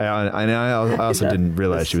 I also didn't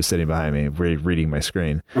realize she was sitting behind me reading my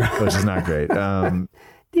screen, which is not great.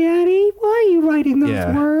 Daddy, why are you writing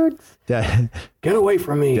those words? Dad, get away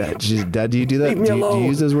from me. Dad, do you do that? Leave me alone. Do you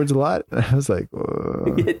use those words a lot? I was like,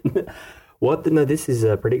 whoa. What? No, this is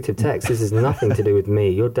a predictive text. This is nothing to do with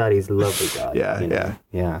me. Your daddy's a lovely guy.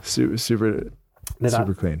 Yeah. Super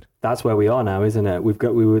clean. That's where we are now, isn't it?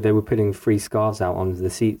 They were putting free scarves out on the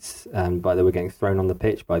seats, but they were getting thrown on the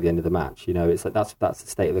pitch by the end of the match. It's like that's the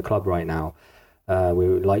state of the club right now. We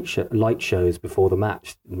were light shows before the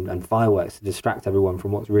match and fireworks to distract everyone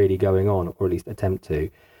from what's really going on, or at least attempt to.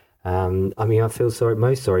 I feel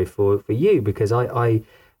most sorry for you, because I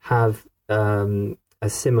have a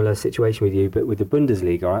similar situation with you, but with the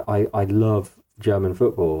Bundesliga. I love German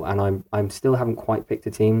football, and I'm still haven't quite picked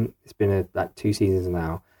a team. It's been like 2 seasons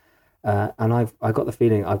now, and I get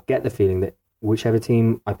the feeling that whichever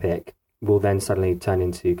team I pick will then suddenly turn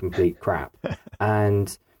into complete crap.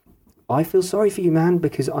 And I feel sorry for you, man,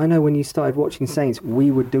 because I know when you started watching Saints,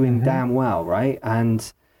 we were doing damn well, right?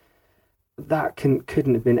 And that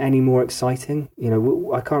couldn't have been any more exciting. You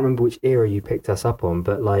know, I can't remember which era you picked us up on,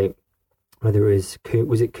 but like, whether it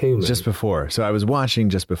was it Koeman? Just before. So I was watching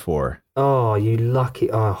just before. Oh, you lucky.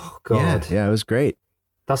 Oh, God. Yeah, it was great.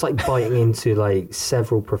 That's like biting into like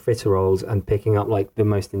several profiteroles and picking up like the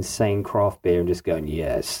most insane craft beer and just going,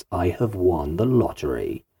 yes, I have won the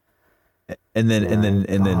lottery. And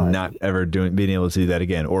then not ever being able to do that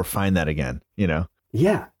again or find that again, you know?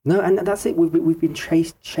 Yeah, no, and that's it. We've been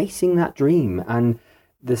chasing that dream, and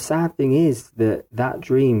the sad thing is that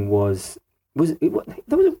dream that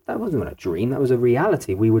wasn't a dream. That was a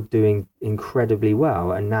reality. We were doing incredibly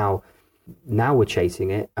well, and now we're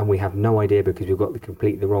chasing it, and we have no idea because we've got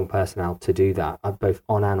the wrong personnel to do that, both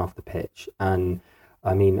on and off the pitch. And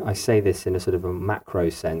I mean, I say this in a sort of a macro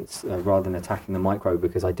sense rather than attacking the micro,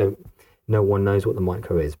 because no one knows what the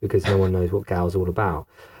micro is, because no one knows what Gal's all about.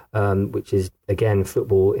 Which is, again,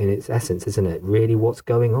 football in its essence, isn't it? Really, what's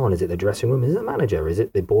going on? Is it the dressing room? Is it the manager? Is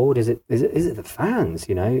it the board? Is it the fans?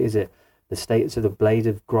 You know, is it the status of the blade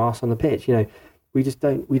of grass on the pitch? You know, we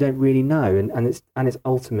don't really know, and it's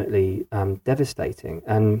ultimately devastating.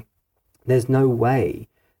 And there's no way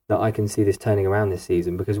that I can see this turning around this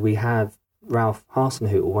season, because we have Ralph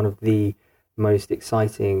Hasenhüttl, one of the most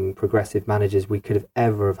exciting progressive managers we could have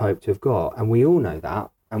ever have hoped to have got, and we all know that.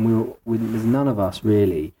 And there's none of us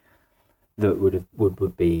really that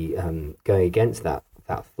would be going against that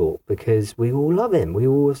thought, because we all love him. We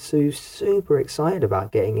all were so super excited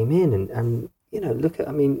about getting him in, and you know,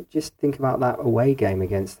 just think about that away game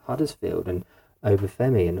against Huddersfield and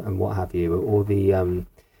Obafemi and what have you, or the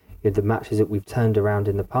matches that we've turned around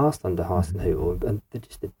in the past under Hasenhüttl, and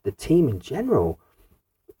the team in general.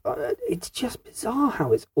 It's just bizarre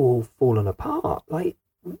how it's all fallen apart. Like,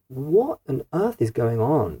 what on earth is going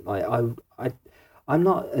on? Like, I'm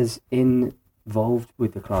not as involved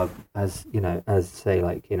with the club as, you know, as say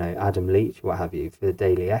like, you know, Adam Leach, what have you, for the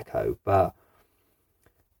Daily Echo, but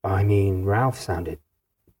I mean, Ralph sounded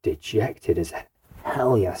dejected as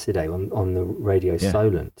hell yesterday on the Radio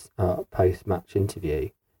Solent post-match interview.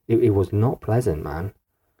 It was not pleasant, man.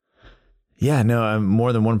 Yeah, no,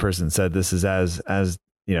 more than one person said this is as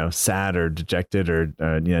you know, sad or dejected or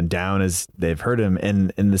you know, down as they've heard him.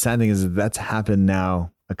 And the sad thing is that's happened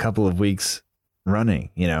now a couple of weeks running.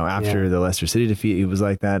 You know, after the Leicester City defeat, he was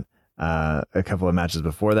like that. A couple of matches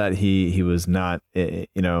before that, he was not. You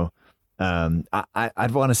know,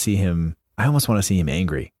 I'd want to see him. I almost want to see him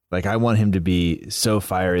angry. Like, I want him to be so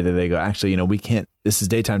fiery that they go, actually, you know, we can't. This is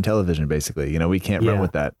daytime television, basically. You know, we can't run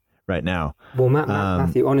with that right now. Well,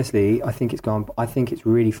 Matthew, honestly, I think it's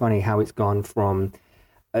really funny how it's gone from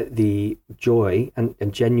the joy and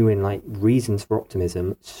genuine like reasons for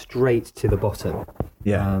optimism straight to the bottom.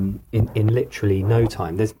 In literally no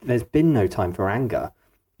time. There's been no time for anger.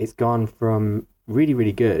 It's gone from really,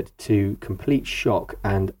 really good to complete shock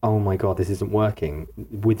and, oh my God, this isn't working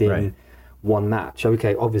within one match.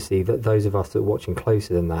 Okay, obviously that those of us that are watching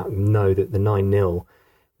closer than that know that the 9-0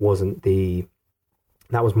 wasn't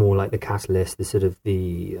that was more like the catalyst, the sort of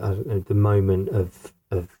the moment of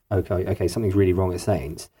okay, something's really wrong at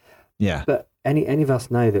Saints. Yeah. But any of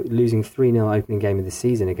us know that losing 3-0 opening game of the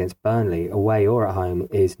season against Burnley, away or at home,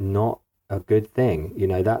 is not a good thing. You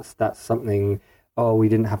know, that's something. Oh, we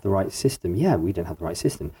didn't have the right system. Yeah, we didn't have the right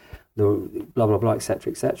system. The blah blah blah,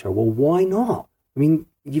 etc. etc. Well, why not? I mean,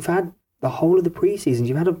 you've had the whole of the preseason.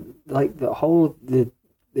 You've had the whole of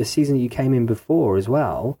the season you came in before as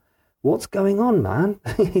well. What's going on, man?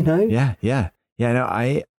 You know? Yeah.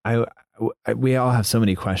 No, we all have so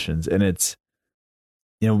many questions, and it's,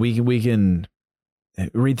 you know, we can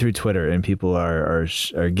read through Twitter and people are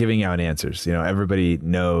giving out answers. You know, everybody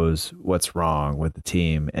knows what's wrong with the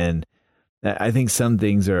team, and I think some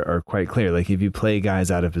things are quite clear. Like, if you play guys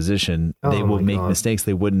out of position, they will make mistakes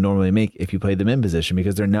they wouldn't normally make if you played them in position,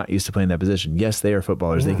 because they're not used to playing that position. Yes, they are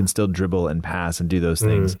footballers. They can still dribble and pass and do those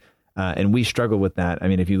things. And we struggle with that. I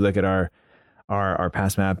mean, if you look at our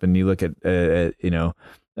pass map and you look at, you know,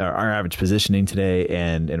 our average positioning today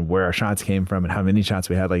and where our shots came from and how many shots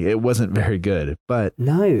we had, like, it wasn't very good. But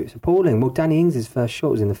no, it's appalling. Well, Danny Ings' first shot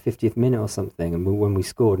was in the 50th minute or something, and when we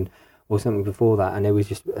scored, or something before that, and it was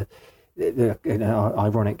just an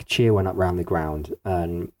ironic cheer went up round the ground,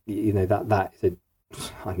 and you know that is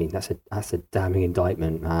that's a damning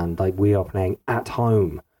indictment, man. Like, we are playing at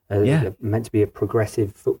home. Meant to be a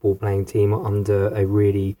progressive football playing team under a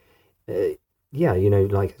really, you know,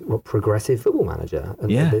 like progressive football manager.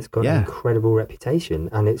 It's got an incredible reputation,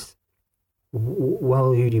 and it's,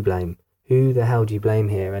 well, who do you blame? Who the hell do you blame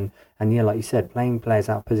here? And yeah, like you said, playing players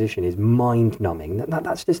out of position is mind numbing.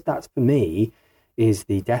 That's for me is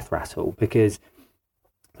the death rattle, because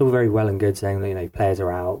it's all very well and good saying that, you know, players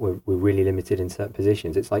are out, we're really limited in certain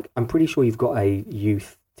positions. It's like, I'm pretty sure you've got a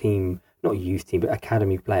youth team, not a youth team, but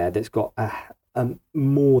academy player that's got a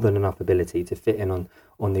more than enough ability to fit in on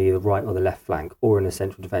the right or the left flank, or in a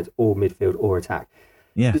central defence, or midfield, or attack.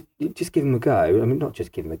 Yeah. Just give him a go. I mean, not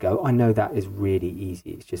just give him a go. I know that is really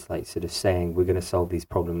easy. It's just like sort of saying we're going to solve these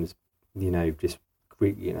problems, you know, just,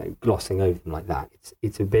 you know, glossing over them like that.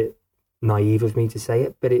 It's a bit naive of me to say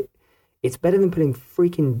it, but it's better than putting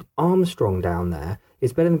freaking Armstrong down there.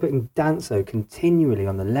 It's better than putting Danso continually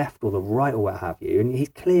on the left or the right or what have you. And he's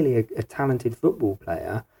clearly a talented football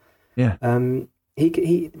player. Yeah.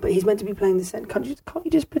 But he's meant to be playing the centre. Can't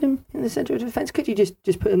you just put him in the centre of defence? Could you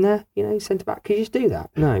just put him there? You know, centre back. Could you just do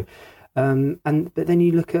that? No. But then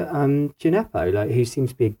you look at Gineppo, like, who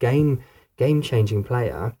seems to be a game changing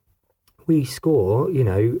player. We score. You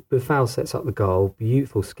know, Buffal sets up the goal.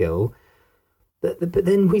 Beautiful skill. But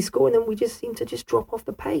then we score, and then we just seem to just drop off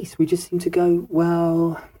the pace. We just seem to go,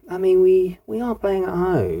 well, I mean, we are playing at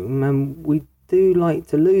home, and we do like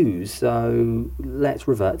to lose, so let's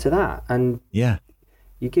revert to that. And yeah,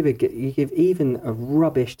 you give even a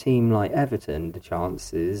rubbish team like Everton the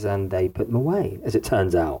chances, and they put them away, as it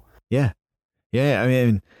turns out. Yeah. I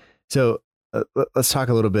mean, so let's talk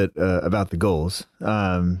a little bit about the goals.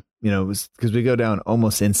 You know, because we go down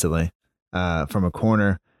almost instantly from a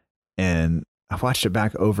corner, and I've watched it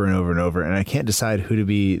back over and over and over, and I can't decide who to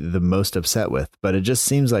be the most upset with, but it just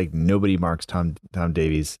seems like nobody marks Tom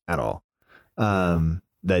Davies at all.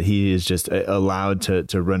 That he is just allowed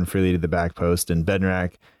to run freely to the back post, and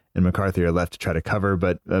Bednarik and McCarthy are left to try to cover,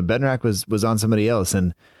 but Bednarik was on somebody else,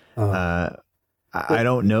 and I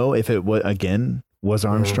don't know if it was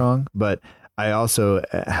Armstrong, but I also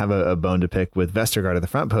have a bone to pick with Vestergaard at the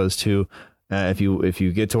front post, who if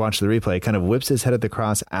you get to watch the replay, kind of whips his head at the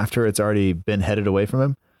cross after it's already been headed away from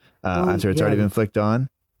him, after it's already been flicked on.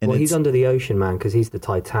 And well, he's under the ocean, man, because he's the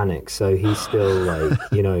Titanic, so he's still like,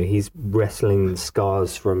 you know, he's wrestling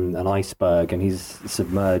scars from an iceberg, and he's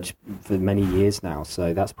submerged for many years now,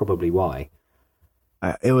 so that's probably why.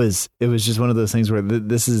 It was just one of those things where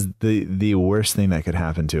this is the worst thing that could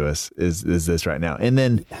happen to us is this right now, and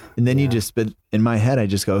then you just, but in my head I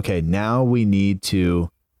just go, okay, now we need to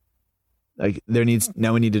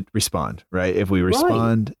respond, right? If we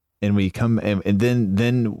respond and we come and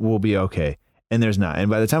then we'll be okay. And there's not. And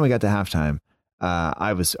by the time we got to halftime,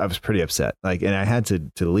 I was pretty upset. Like, and I had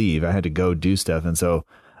to leave. I had to go do stuff. And so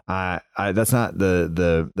that's not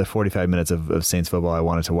the 45 minutes of Saints football I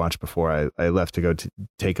wanted to watch before I left to go to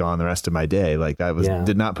take on the rest of my day. Like, that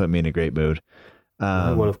did not put me in a great mood.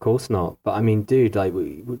 Well, of course not. But I mean, dude, like,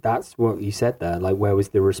 that's what you said there. Like, where was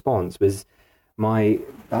the response? That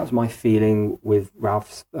was my feeling with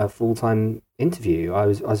Ralph's full-time interview. I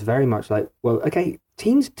was very much like, well, okay,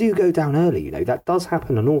 teams do go down early, you know, that does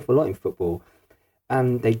happen an awful lot in football,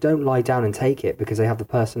 and they don't lie down and take it because they have the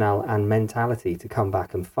personnel and mentality to come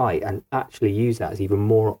back and fight and actually use that as even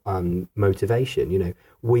more motivation. You know,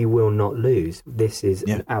 we will not lose. This is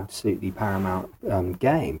an absolutely paramount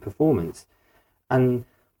game performance, and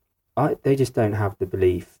they just don't have the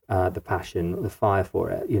belief, the passion, the fire for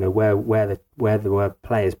it. You know, where there were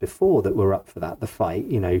players before that were up for that, the fight.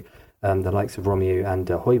 You know, the likes of Romeo and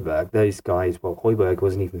Højbjerg. Those guys. Well, Højbjerg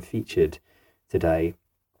wasn't even featured today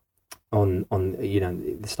on you know,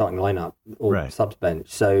 the starting lineup or subs bench.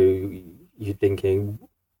 So you're thinking,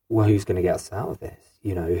 well, who's going to get us out of this?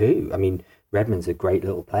 You know, who? I mean, Redmond's a great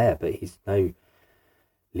little player, but he's no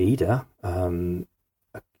leader.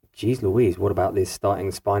 Geez Louise, what about this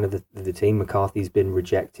starting spine of the team? McCarthy's been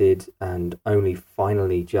rejected and only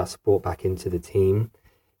finally just brought back into the team.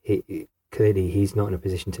 Clearly, he's not in a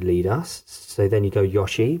position to lead us. So then you go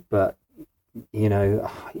Yoshi, but, you know,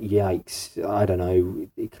 yikes, I don't know.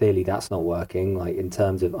 Clearly, that's not working, like, in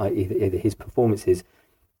terms of either his performances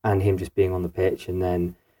and him just being on the pitch. And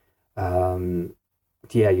then,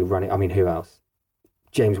 you're running. I mean, who else?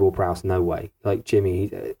 James Ward-Prowse, no way. Like,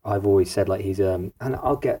 Jimmy, I've always said, like, he's and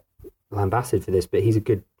I'll get lambasted for this, but he's a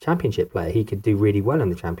good championship player. He could do really well in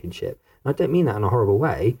the championship. And I don't mean that in a horrible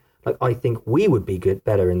way. Like, I think we would be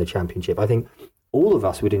better in the championship. I think all of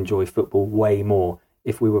us would enjoy football way more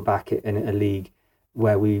if we were back in a league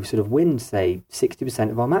where we sort of win, say,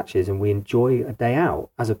 60% of our matches and we enjoy a day out,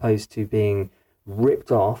 as opposed to being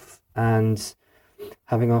ripped off and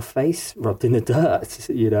having our face rubbed in the dirt,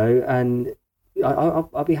 you know. And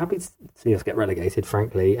I'll be happy to see us get relegated,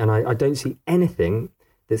 frankly, and I don't see anything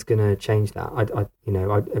that's going to change that.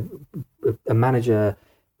 A manager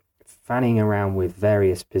fanning around with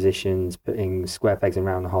various positions, putting square pegs in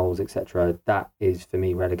round holes, etc. That is for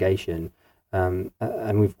me relegation. And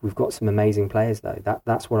we've got some amazing players though.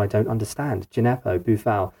 That's what I don't understand. Djenepo,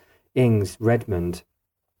 Boufal, Ings, Redmond,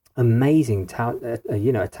 amazing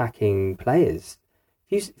attacking players.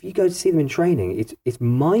 If you go to see them in training, it's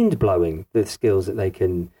mind blowing the skills that they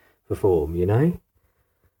can perform.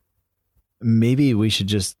 Maybe we should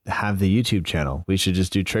just have the YouTube channel. We should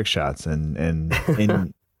just do trick shots and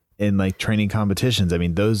in like training competitions. I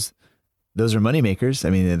mean, those are money makers. I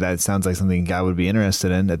mean, that sounds like something Guy would be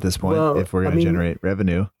interested in at this point if we're going to generate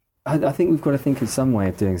revenue. I think we've got to think of some way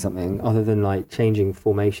of doing something other than like changing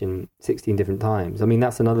formation 16 different times. I mean,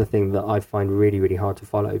 that's another thing that I find really, really hard to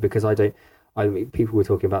follow because people were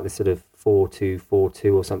talking about this sort of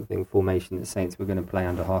 4-2-4-2 or something formation that Saints were going to play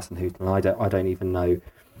under Hasenhüttl, and I don't even know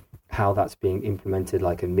how that's being implemented,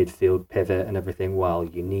 like a midfield pivot and everything. Well,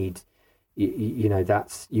 you need,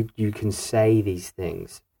 that's you can say these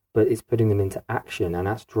things, but it's putting them into action, and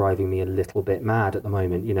that's driving me a little bit mad at the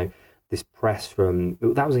moment. This press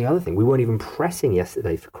that was the other thing. We weren't even pressing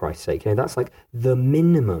yesterday, for Christ's sake. That's like the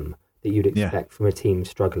minimum that you'd expect from a team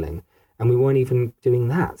struggling. And we weren't even doing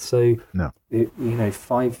that. So, no.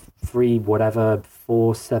 5-3, whatever,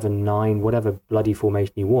 4-7-9, whatever bloody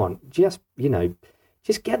formation you want, just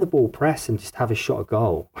get the ball pressed and just have a shot at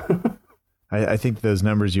goal. I think those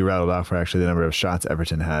numbers you rattled off were actually the number of shots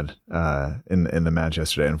Everton had in the match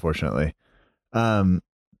yesterday, unfortunately.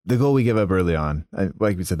 The goal we give up early on,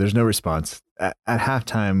 like we said, there's no response. At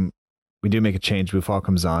halftime, we do make a change. Boufal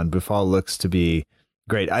comes on. Boufal looks to be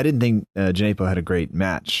great. I didn't think Djenepo had a great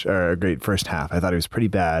match or a great first half. I thought he was pretty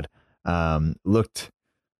bad.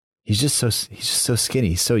 He's just so skinny.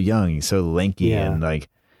 He's so young. He's so lanky and like.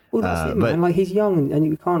 Well, that's it, man. Like he's young, and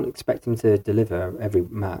you can't expect him to deliver every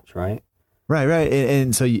match, right? Right,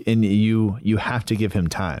 and so you have to give him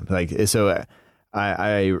time. Like so,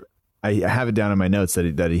 I have it down in my notes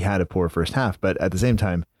that he had a poor first half, but at the same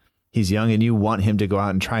time, he's young, and you want him to go out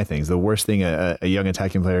and try things. The worst thing a young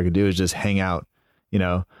attacking player could do is just hang out,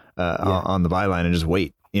 on the byline and just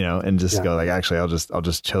wait, and just go like, actually, I'll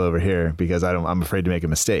just chill over here because I'm afraid to make a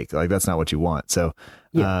mistake. Like that's not what you want. So,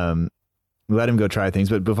 let him go try things.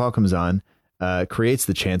 But Boufal comes on, creates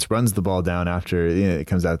the chance, runs the ball down after it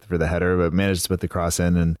comes out for the header, but manages to put the cross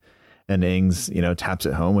in, and Ings, taps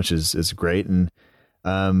it home, which is great. And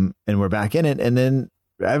we're back in it. And then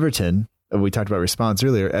Everton, we talked about response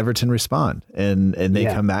earlier, Everton respond and they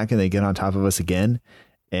come back and they get on top of us again.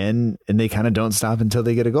 And they kind of don't stop until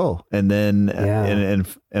they get a goal. And then,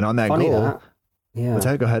 and on that funny goal, that. Yeah. What's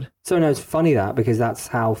that? Go ahead. So no, it's funny because that's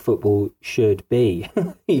how football should be.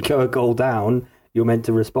 You go a goal down, you're meant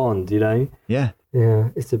to respond, Yeah. Yeah.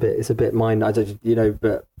 It's a bit mind,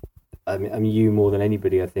 but I mean, you more than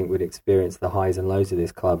anybody, I think, would experience the highs and lows of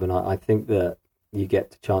this club. And I think that you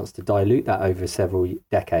get the chance to dilute that over several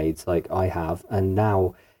decades like I have. And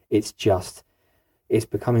now it's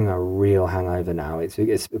becoming a real hangover now. It's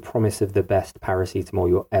a promise of the best paracetamol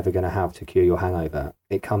you're ever going to have to cure your hangover.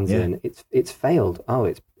 It comes in, it's failed. Oh,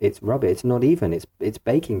 it's rubbish. It's not even. It's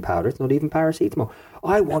baking powder. It's not even paracetamol.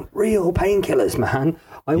 I want real painkillers, man.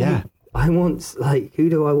 I want like, who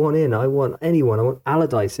do I want in? I want anyone. I want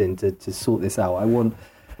Allardyce in to sort this out. I want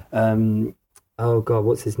oh God,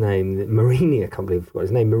 what's his name? Mourinho. I can't believe I forgot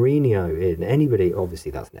his name. Mourinho in. Anybody?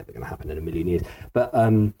 Obviously, that's never going to happen in a million years. But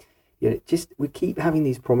we keep having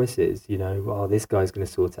these promises. This guy's going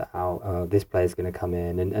to sort it out. This player's going to come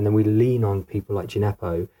in, and then we lean on people like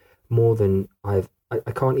Djenepo more than I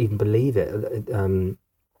can't even believe it.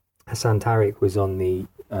 Hassan Tariq was on the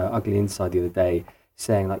Ugly Inside the other day,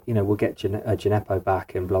 saying like, we'll get Djenepo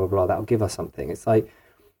back and blah blah blah. That'll give us something. It's like.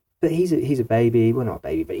 But he's a baby. Well, not a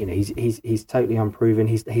baby, but he's totally unproven.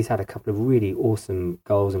 He's had a couple of really awesome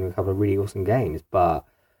goals and a couple of really awesome games, but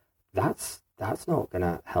that's not going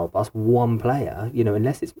to help us. One player,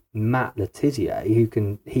 unless it's Matt Letizia,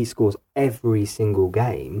 he scores every single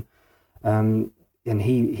game, and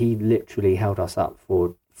he literally held us up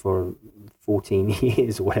for 14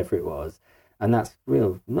 years or whatever it was, and that's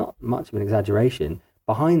not much of an exaggeration.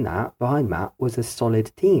 Behind Matt was a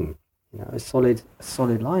solid team. A solid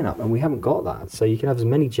lineup, and we haven't got that. So you can have as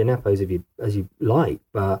many Djenepos as you like,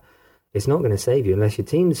 but it's not going to save you unless your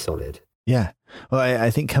team's solid. Yeah. Well,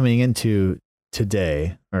 I think coming into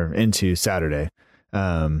today or into Saturday,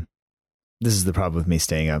 this is the problem with me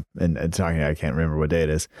staying up and talking. I can't remember what day it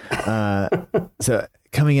is. So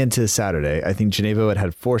coming into Saturday, I think Djenepo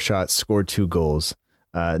had 4 shots, scored 2 goals.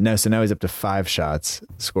 So now he's up to 5 shots,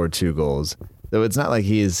 scored 2 goals. Though it's not like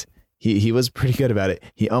he's he was pretty good about it.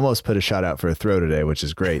 He almost put a shot out for a throw today, which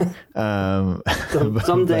is great.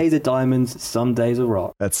 Some days are diamonds, some days are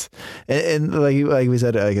rock. That's and like I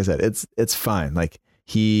said, it's fine. Like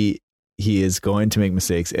he is going to make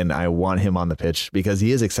mistakes, and I want him on the pitch because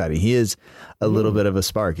he is exciting. He is a little bit of a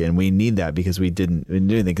spark, and we need that because we didn't do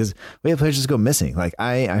anything because we have players just go missing. Like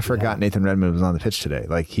I forgot Nathan Redmond was on the pitch today.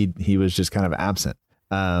 Like he was just kind of absent.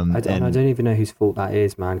 I don't even know whose fault that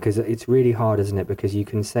is, man, because it's really hard, isn't it? Because you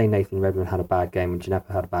can say Nathan Redmond had a bad game and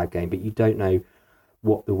Djenepo had a bad game, but you don't know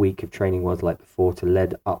what the week of training was like before to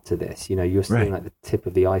lead up to this. You know, you're seeing like the tip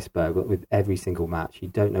of the iceberg with every single match. You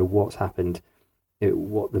don't know what's happened,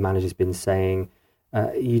 what the manager's been saying.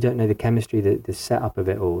 You don't know the chemistry, the setup of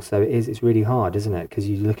it all. So it's really hard, isn't it? Because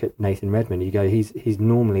you look at Nathan Redmond, you go, he's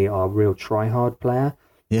normally our real try-hard player,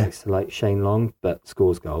 next to like Shane Long, but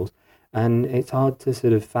scores goals. And it's hard to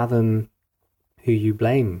sort of fathom who you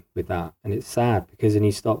blame with that. And it's sad because then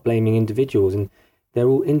you start blaming individuals, and they're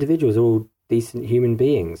all individuals, they're all decent human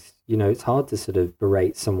beings. You know, it's hard to sort of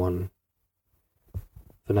berate someone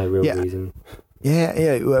for no real reason.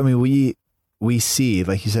 Yeah. I mean, we see,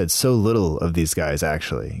 like you said, so little of these guys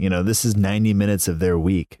actually. You know, this is 90 minutes of their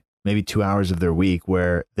week, maybe 2 hours of their week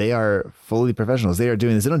where they are fully professionals. They are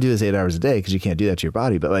doing this. They don't do this 8 hours a day because you can't do that to your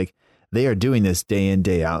body, but like, they are doing this day in,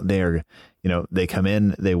 day out. They are, you know, they come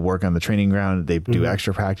in, they work on the training ground, they do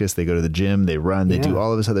extra practice, they go to the gym, they run, they do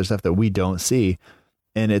all of this other stuff that we don't see.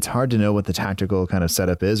 And it's hard to know what the tactical kind of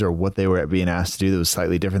setup is or what they were being asked to do that was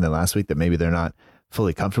slightly different than last week that maybe they're not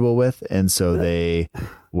fully comfortable with. And so they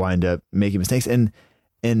wind up making mistakes.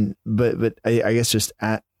 But I guess just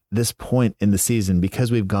at this point in the season,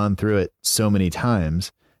 because we've gone through it so many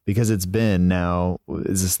times, because it's been now,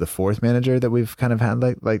 is this the fourth manager that we've kind of had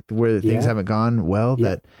like where things haven't gone well,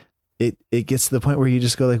 that it gets to the point where you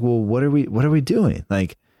just go like, well, what are we doing?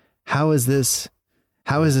 Like, how is this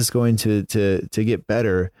going to get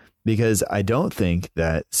better? Because I don't think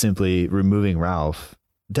that simply removing Ralph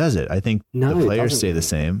does it. I think the players stay the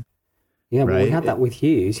same. Yeah, right? Well, we had that with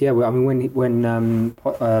Hughes. Yeah, well, I mean, when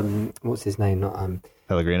what's his name? Not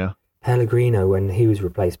Pellegrino, when he was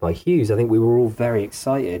replaced by Hughes, I think we were all very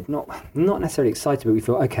excited. Not necessarily excited, but we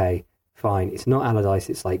thought, okay, fine. It's not Allardyce.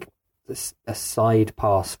 It's like a side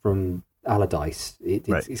pass from Allardyce.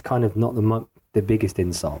 It's kind of not the biggest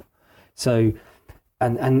insult. So,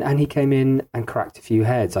 and he came in and cracked a few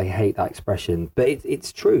heads. I hate that expression, but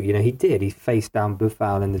it's true. You know, he did. He faced down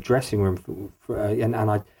Buffal in the dressing room,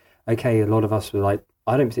 a lot of us were like,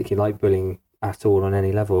 I don't particularly like bullying at all on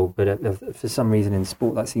any level, but for some reason in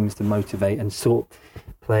sport that seems to motivate and sort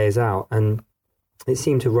players out, and it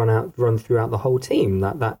seemed to run throughout the whole team,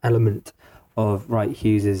 that element of, right,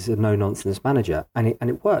 Hughes is a no nonsense manager, and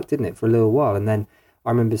it worked, didn't it, for a little while. And then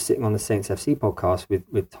I remember sitting on the Saints FC podcast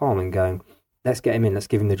with Tom and going, let's get him in, let's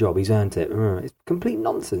give him the job, he's earned it. It's complete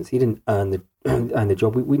nonsense. He didn't earn the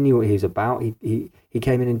job. We knew what he was about. He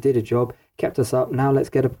came in and did a job, kept us up. Now let's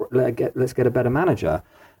get a better manager.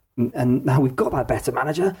 And now we've got that better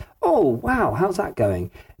manager. Oh, wow, how's that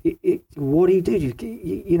going? What do you do?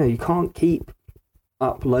 You can't keep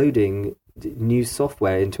uploading new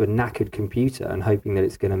software into a knackered computer and hoping that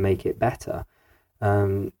it's going to make it better.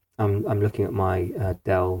 I'm looking at my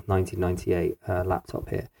Dell 1998 laptop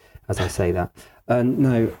here as I say that.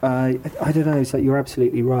 No, I don't know. So you're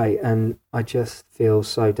absolutely right. And I just feel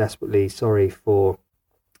so desperately sorry for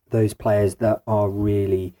those players that are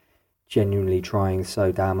really genuinely trying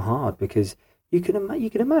so damn hard, because you can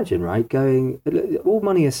imagine, right, going, all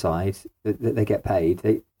money aside, that they get paid,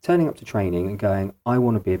 they turning up to training and going, I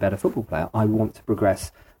want to be a better football player, I want to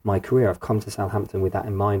progress my career. I've come to Southampton with that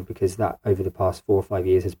in mind, because that over the past 4 or 5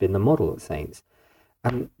 years has been the model at Saints,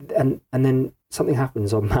 and then something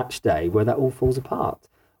happens on match day where that all falls apart,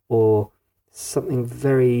 or something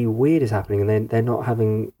very weird is happening, and they don't have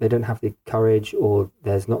the courage, or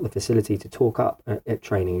there's not the facility to talk up at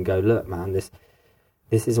training and go, look, man, this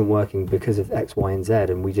isn't working because of X, Y, and Z,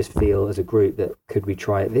 and we just feel as a group that could we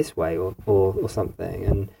try it this way or something.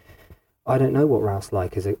 And I don't know what Ralph's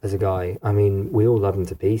like as a guy. I mean, we all love him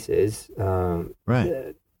to pieces,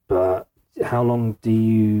 right? But how long do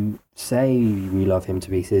you say we love him to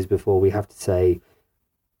pieces before we have to say,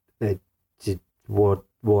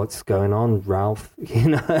 what's going on, Ralph? You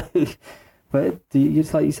know, but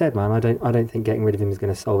just like you said, man, I don't think getting rid of him is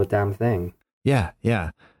going to solve a damn thing. Yeah.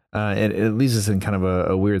 It leaves us in kind of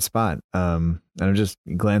a weird spot. And I'm just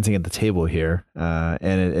glancing at the table here,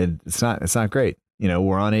 and it's not great. You know,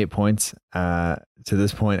 we're on 8 points to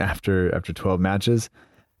this point after 12 matches.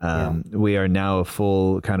 We are now a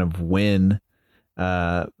full kind of win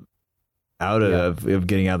out of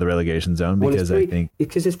getting out of the relegation zone, because I think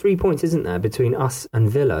because there's 3 points, isn't there, between us and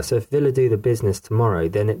Villa. So if Villa do the business tomorrow,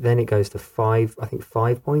 then it goes to 5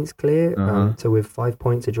 points clear. So we're 5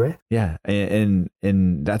 points adrift. Yeah, and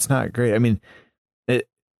that's not great. I mean,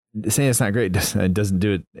 saying it's not great doesn't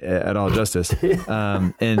do it at all justice.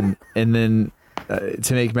 And then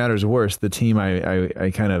to make matters worse, the team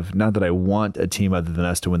I kind of, not that I want a team other than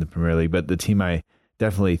us to win the Premier League, but the team I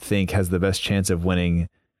definitely think has the best chance of winning,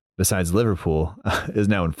 besides Liverpool, is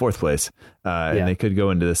now in 4th place. And they could go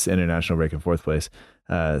into this international break in 4th place.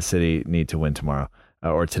 City need to win tomorrow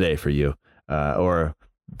or today for you. Or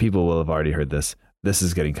people will have already heard this. This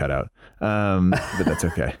is getting cut out. But that's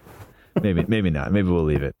okay. Maybe not. Maybe we'll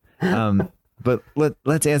leave it. But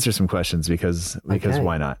let's answer some questions because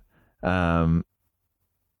why not?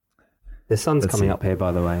 The sun's coming up here,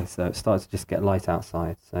 by the way, so it starts to just get light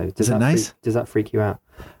outside. So is it nice? Does that freak you out?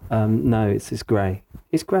 No, it's grey.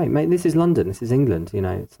 It's grey, mate. This is London. This is England. You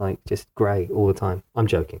know, it's like just grey all the time. I'm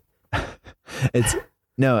joking. It's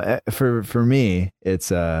no for me.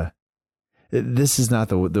 It's this is not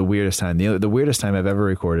the weirdest time. The weirdest time I've ever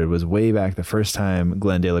recorded was way back the first time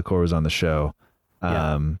Glenn De La Cour was on the show.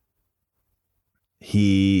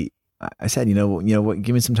 I said, you know what,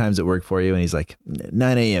 give me some times at work for you. And he's like,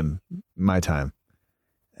 9 a.m. my time.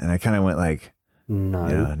 And I kind of went like,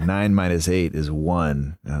 no, 9 minus 8 is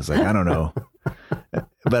 1. And I was like, I don't know.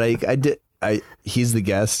 But he's the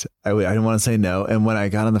guest. I didn't want to say no. And when I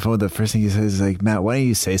got on the phone, the first thing he says is like, Matt, why don't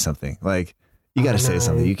you say something? Like, you got to say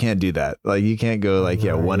something. You can't do that. Like, you can't go like,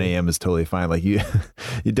 1 a.m. is totally fine. Like you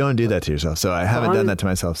don't do that to yourself. So I haven't done that to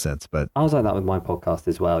myself since, but I was like that with my podcast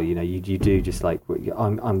as well. You know, you do just like,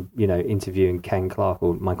 I'm interviewing Ken Clark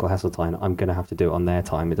or Michael Heseltine. I'm going to have to do it on their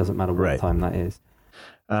time. It doesn't matter what time that is.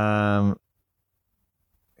 God,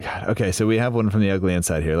 okay. So we have one from the ugly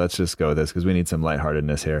inside here. Let's just go with this because we need some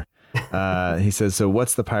lightheartedness here. He says, so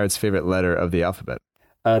what's the Pirates' favorite letter of the alphabet?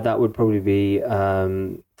 That would probably be,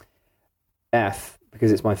 F,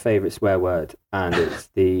 because it's my favourite swear word, and it's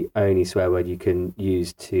the only swear word you can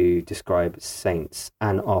use to describe saints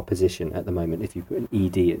and our position at the moment if you put an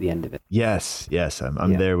ED at the end of it. Yes,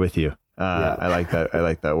 I'm there with you. I like that. I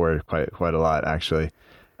like that word quite a lot, actually.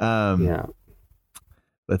 Let's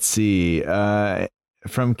see.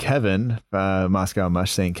 From Kevin, Moscow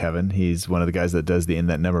Mush, St. Kevin. He's one of the guys that does the In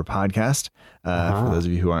That Number podcast. For those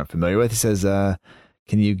of you who aren't familiar with, he says,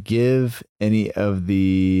 Can you give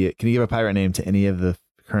a pirate name to any of the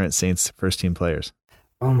current Saints first team players?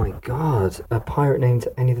 Oh my God, a pirate name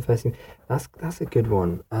to any of the first team. That's a good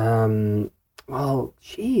one. Well,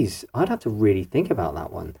 geez, I'd have to really think about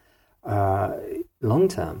that one. Long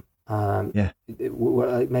term.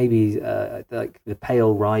 Maybe like the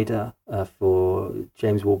Pale Rider for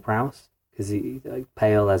James Ward-Prowse, because he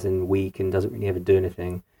pale as in weak and doesn't really ever do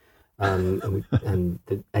anything. And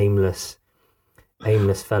the aimless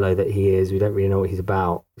fellow that he is, we don't really know what he's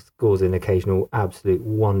about. Scores an occasional absolute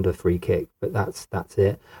wonder free kick, but that's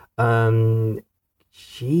it. But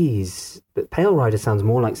Pale Rider sounds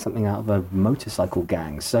more like something out of a motorcycle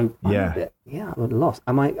gang. So I'm lost.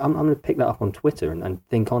 I'm going to pick that up on Twitter and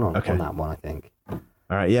think on that one, I think. All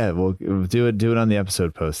right, yeah, we'll do it on the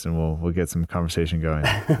episode post, and we'll get some conversation going.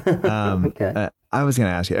 Okay. I was going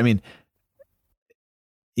to ask you. I mean,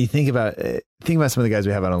 you think about some of the guys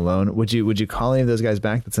we have out on loan. Would you call any of those guys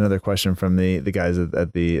back? That's another question from the guys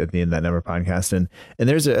at the In That Number podcast. And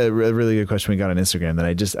there's a really good question we got on Instagram that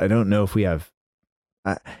I don't know if we have.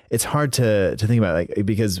 It's hard to think about, like,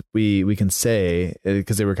 because we can say,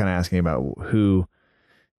 because they were kind of asking about who's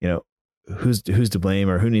to blame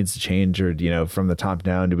or who needs to change, or from the top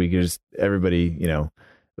down, do we just everybody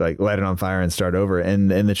like light it on fire and start over? And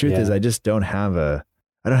the truth is, I just don't have a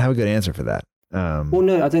good answer for that. Well,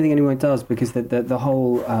 no, I don't think anyone does, because the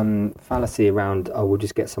whole fallacy around, we'll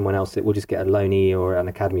just get someone else, we'll just get a loanee or an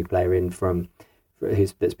academy player in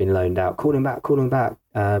that's been loaned out, call him back,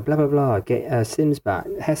 blah blah blah, get Sims back,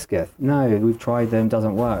 Hesketh. No, we've tried them,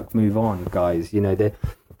 doesn't work, move on, guys.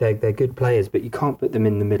 They're good players, but you can't put them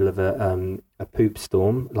in the middle of a poop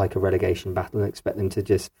storm like a relegation battle and expect them to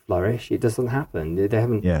just flourish. It doesn't happen.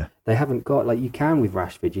 They haven't got, like you can with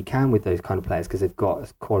Rashford, you can with those kind of players, because they've got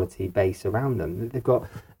a quality base around them. They've got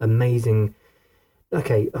amazing.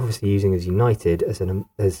 Okay, obviously using as United as an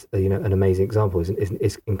amazing example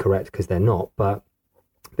is incorrect, because they're not. But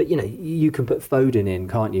you can put Foden in,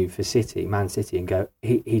 can't you, for Man City, and go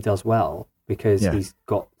he does well because he's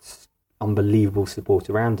got unbelievable support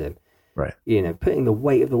around him. Right. Putting the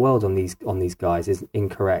weight of the world on these guys is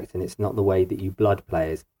incorrect, and it's not the way that you blood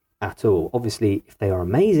players at all. Obviously, if they are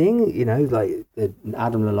amazing, like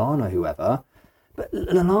Adam Lallana or whoever, But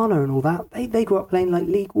Lallana and all that, they grew up playing like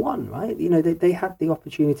League One, right? You know, they had the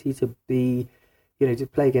opportunity to be, you know, to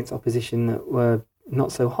play against opposition that were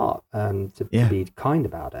not so hot, to be kind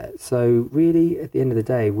about it. So really, at the end of the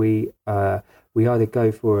day, we either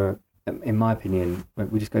go for in my opinion,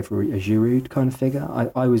 we just go for a Giroud kind of figure.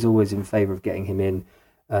 I was always in favour of getting him in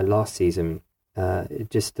last season. I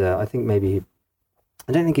think maybe,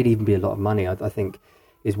 I don't think it'd even be a lot of money. I think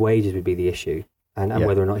his wages would be the issue, and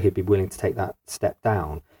whether or not he'd be willing to take that step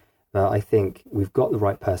down. But I think we've got the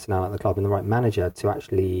right personnel at the club and the right manager to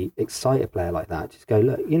actually excite a player like that. Just go,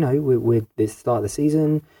 look, you know, we're this start of the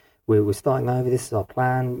season, we're starting over, this is our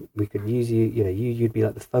plan, we could use you, you know, you'd be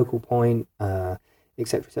like the focal point,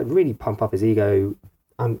 etc. So really pump up his ego.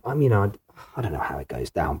 I don't know how it goes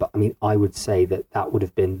down, but I mean, I would say that would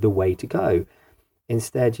have been the way to go.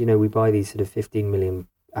 Instead, you know, we buy these sort of 15 million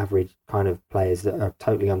average kind of players that are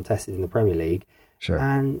totally untested in the Premier League. Sure.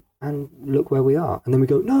 And look where we are. And then we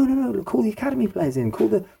go, no, call the academy players in, call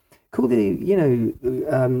the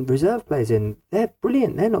reserve players in. They're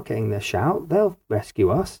brilliant. They're not getting their shout. They'll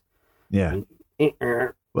rescue us. Yeah.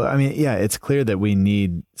 Well, I mean, yeah, it's clear that we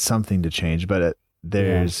need something to change, but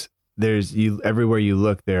there's everywhere you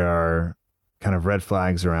look, there are kind of red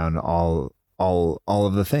flags around all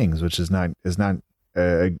of the things, which is not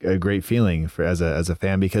a great feeling for as a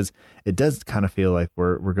fan, because it does kind of feel like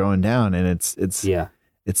we're going down, and it's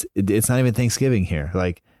not even Thanksgiving here.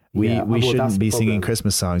 Like we shouldn't be singing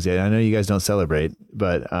Christmas songs yet. I know you guys don't celebrate,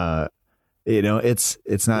 but you know, it's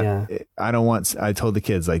not. Yeah. I told the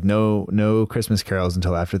kids, like, no Christmas carols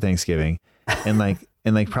until after Thanksgiving, and like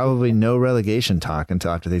probably no relegation talk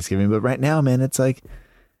until after Thanksgiving. But right now, man, it's like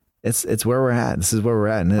it's where we're at. This is where we're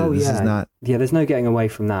at, and this is not. Yeah, there's no getting away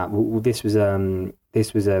from that. This was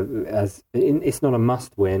it's not a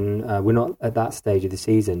must win. We're not at that stage of the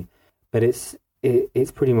season, but it's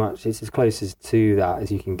pretty much, it's as close as to that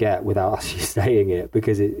as you can get without actually saying it,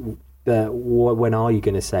 because when are you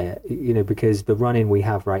going to say it? You know, because the run-in we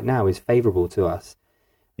have right now is favourable to us.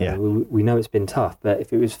 Yeah, we know it's been tough, but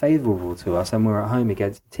if it was favourable to us and we're at home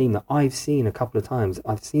against a team that I've seen a couple of times,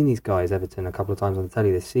 I've seen these guys, Everton, a couple of times on the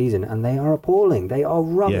telly this season, and they are appalling. They are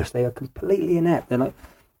rubbish. Yeah. They are completely inept. They're like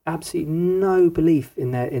absolutely no belief in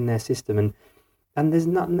their system, and there's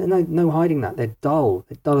no hiding that. They're dull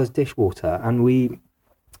as dishwater, and we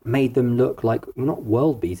made them look like, well, not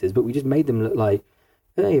world beaters, but we just made them look like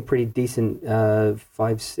a pretty decent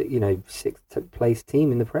 6th place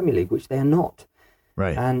team in the Premier League, which they are not.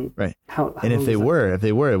 Right. And right. If they were,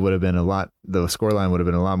 it would have been the scoreline would have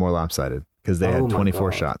been a lot more lopsided, because they had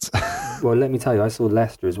 24 shots. Well, let me tell you, I saw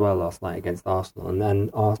Leicester as well last night against Arsenal,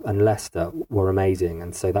 and Leicester were amazing,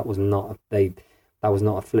 and so that was not a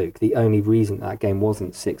fluke. The only reason that game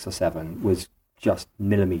wasn't 6 or 7 was just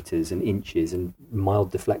millimeters and inches and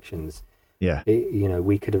mild deflections. Yeah,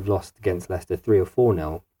 we could have lost against Leicester 3 or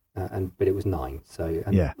 4-0, but it was 9. So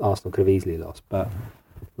Arsenal could have easily lost, but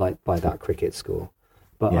like by that cricket score.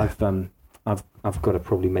 But I've got to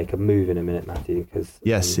probably make a move in a minute, Matthew. Because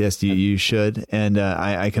yes, you should, and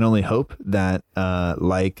I can only hope that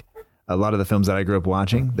like a lot of the films that I grew up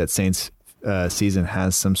watching, that Saints season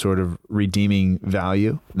has some sort of redeeming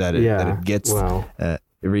value, that it gets, it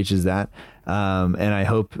reaches that. And I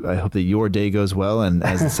hope that your day goes well, and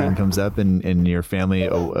as the sun comes up and your family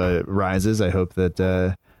rises, I hope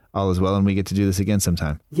that all is well and we get to do this again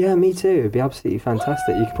sometime. Yeah, me too. It'd be absolutely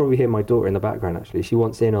fantastic. You can probably hear my daughter in the background, actually. She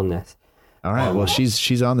wants in on this. All right. Well,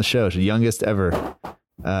 she's on the show. She's the youngest ever.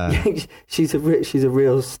 She's a real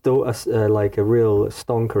like a real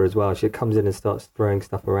stonker as well. She comes in and starts throwing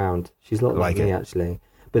stuff around. She's a lot like me, actually.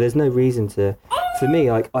 But there's no reason to. For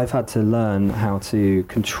me, like, I've had to learn how to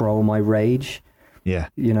control my rage. Yeah.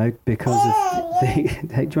 Because of hey,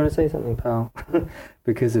 do you want to say something, pal?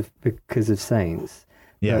 because of Saints.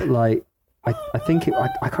 Yeah. But, like, I think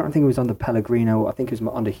I can't think it was under Pellegrino. I think it was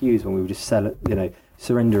under Hughes when we were just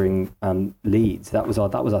surrendering leads. That was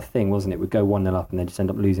our thing, wasn't it? We'd go 1-0 up and then just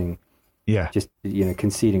end up losing. Yeah. Just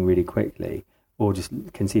conceding really quickly, or just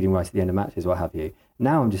conceding right at the end of matches, what have you.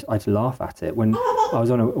 Now I just laugh at it. When I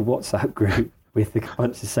was on a WhatsApp group with a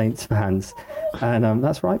bunch of Saints fans, and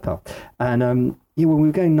that's right, pal. And when we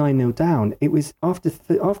were going 9-0 down, it was after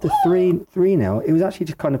 3-0. It was actually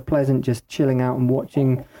just kind of pleasant, just chilling out and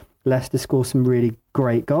watching Leicester score some really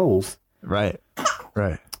great goals. Right.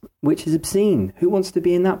 Which is obscene. Who wants to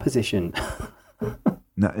be in that position?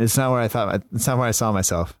 No, it's not where I thought. It's not where I saw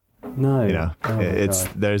myself. No.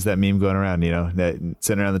 There's that meme going around. That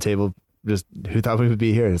sitting around the table. Just who thought we would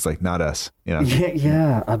be here? It's like, not us. Yeah.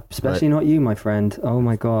 Especially not you, my friend. Oh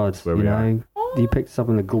my God. You picked us up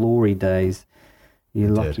in the glory days. You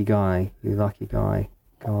lucky guy.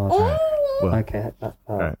 God. Well, Okay. all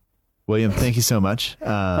right. William, thank you so much.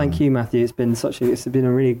 Thank you, Matthew. It's been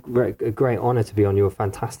a really great honor to be on your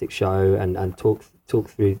fantastic show and talk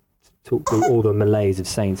through all the malaise of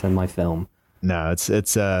Saints and my film. No, it's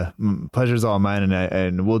pleasure's all mine,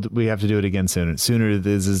 and we have to do it again soon. Sooner,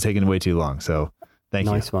 this is taking way too long. So thank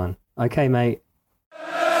you. Nice one. Okay, mate.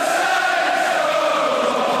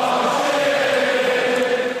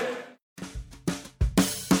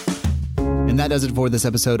 And that does it for this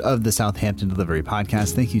episode of the Southampton Delivery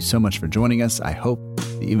Podcast. Thank you so much for joining us. I hope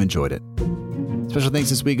that you enjoyed it. Special thanks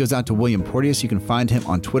this week goes out to William Porteous. You can find him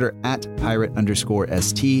on Twitter at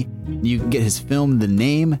pirate_ST. You can get his film The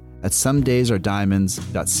Name at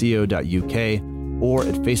somedaysarediamonds.co.uk or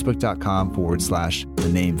at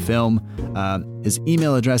facebook.com/thenamefilm. His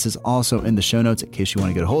email address is also in the show notes in case you want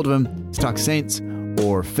to get a hold of him. He's talk Saints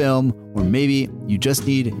or film, or maybe you just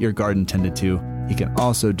need your garden tended to. He can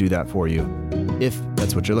also do that for you if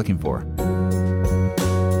that's what you're looking for.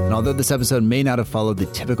 And although this episode may not have followed the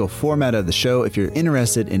typical format of the show, if you're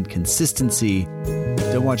interested in consistency,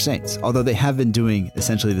 don't watch Saints. Although they have been doing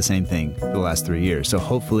essentially the same thing for the last 3 years. So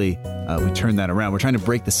hopefully we turn that around. We're trying to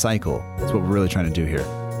break the cycle. That's what we're really trying to do here.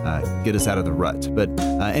 Get us out of the rut. But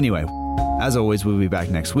anyway, as always, we'll be back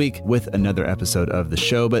next week with another episode of the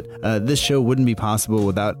show. But this show wouldn't be possible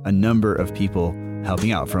without a number of people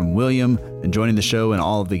helping out, from William and joining the show and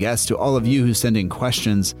all of the guests to all of you who send in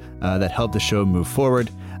questions that help the show move forward,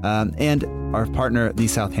 and our partner, the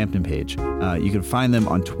Southampton page. You can find them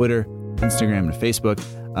on Twitter, Instagram, and Facebook.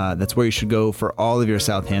 That's where you should go for all of your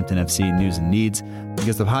Southampton FC news and needs,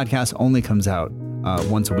 because the podcast only comes out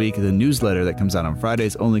once a week. The newsletter that comes out on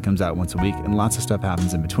Fridays only comes out once a week, and lots of stuff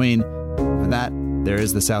happens in between. For that, there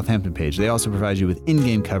is the Southampton page. They also provide you with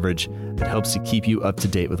in-game coverage that helps to keep you up to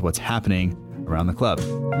date with what's happening around the club.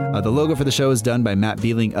 The logo for the show is done by Matt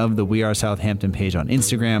Beeling of the We Are Southampton page on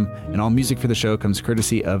Instagram, and all music for the show comes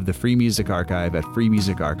courtesy of the Free Music Archive at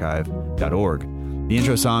freemusicarchive.org. The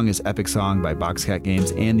intro song is Epic Song by Boxcat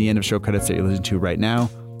Games, and the end of show credits that you're listening to right now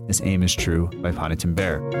is Aim is True by Poddington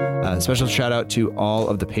Bear. Special shout out to all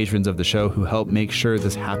of the patrons of the show who help make sure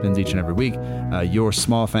this happens each and every week. Your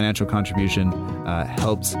small financial contribution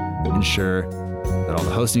helps ensure that all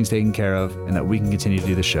the hosting's taken care of and that we can continue to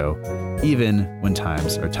do the show even when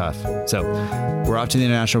times are tough. So we're off to the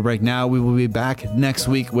international break now. We will be back next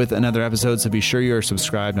week with another episode, so be sure you're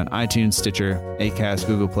subscribed on iTunes, Stitcher, Acast,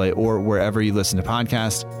 Google Play, or wherever you listen to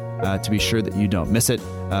podcasts to be sure that you don't miss it.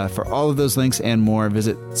 For all of those links and more,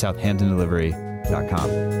 visit southamptondelivery.com.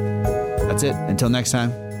 That's it. Until next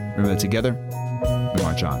time, remember that together we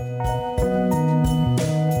march on.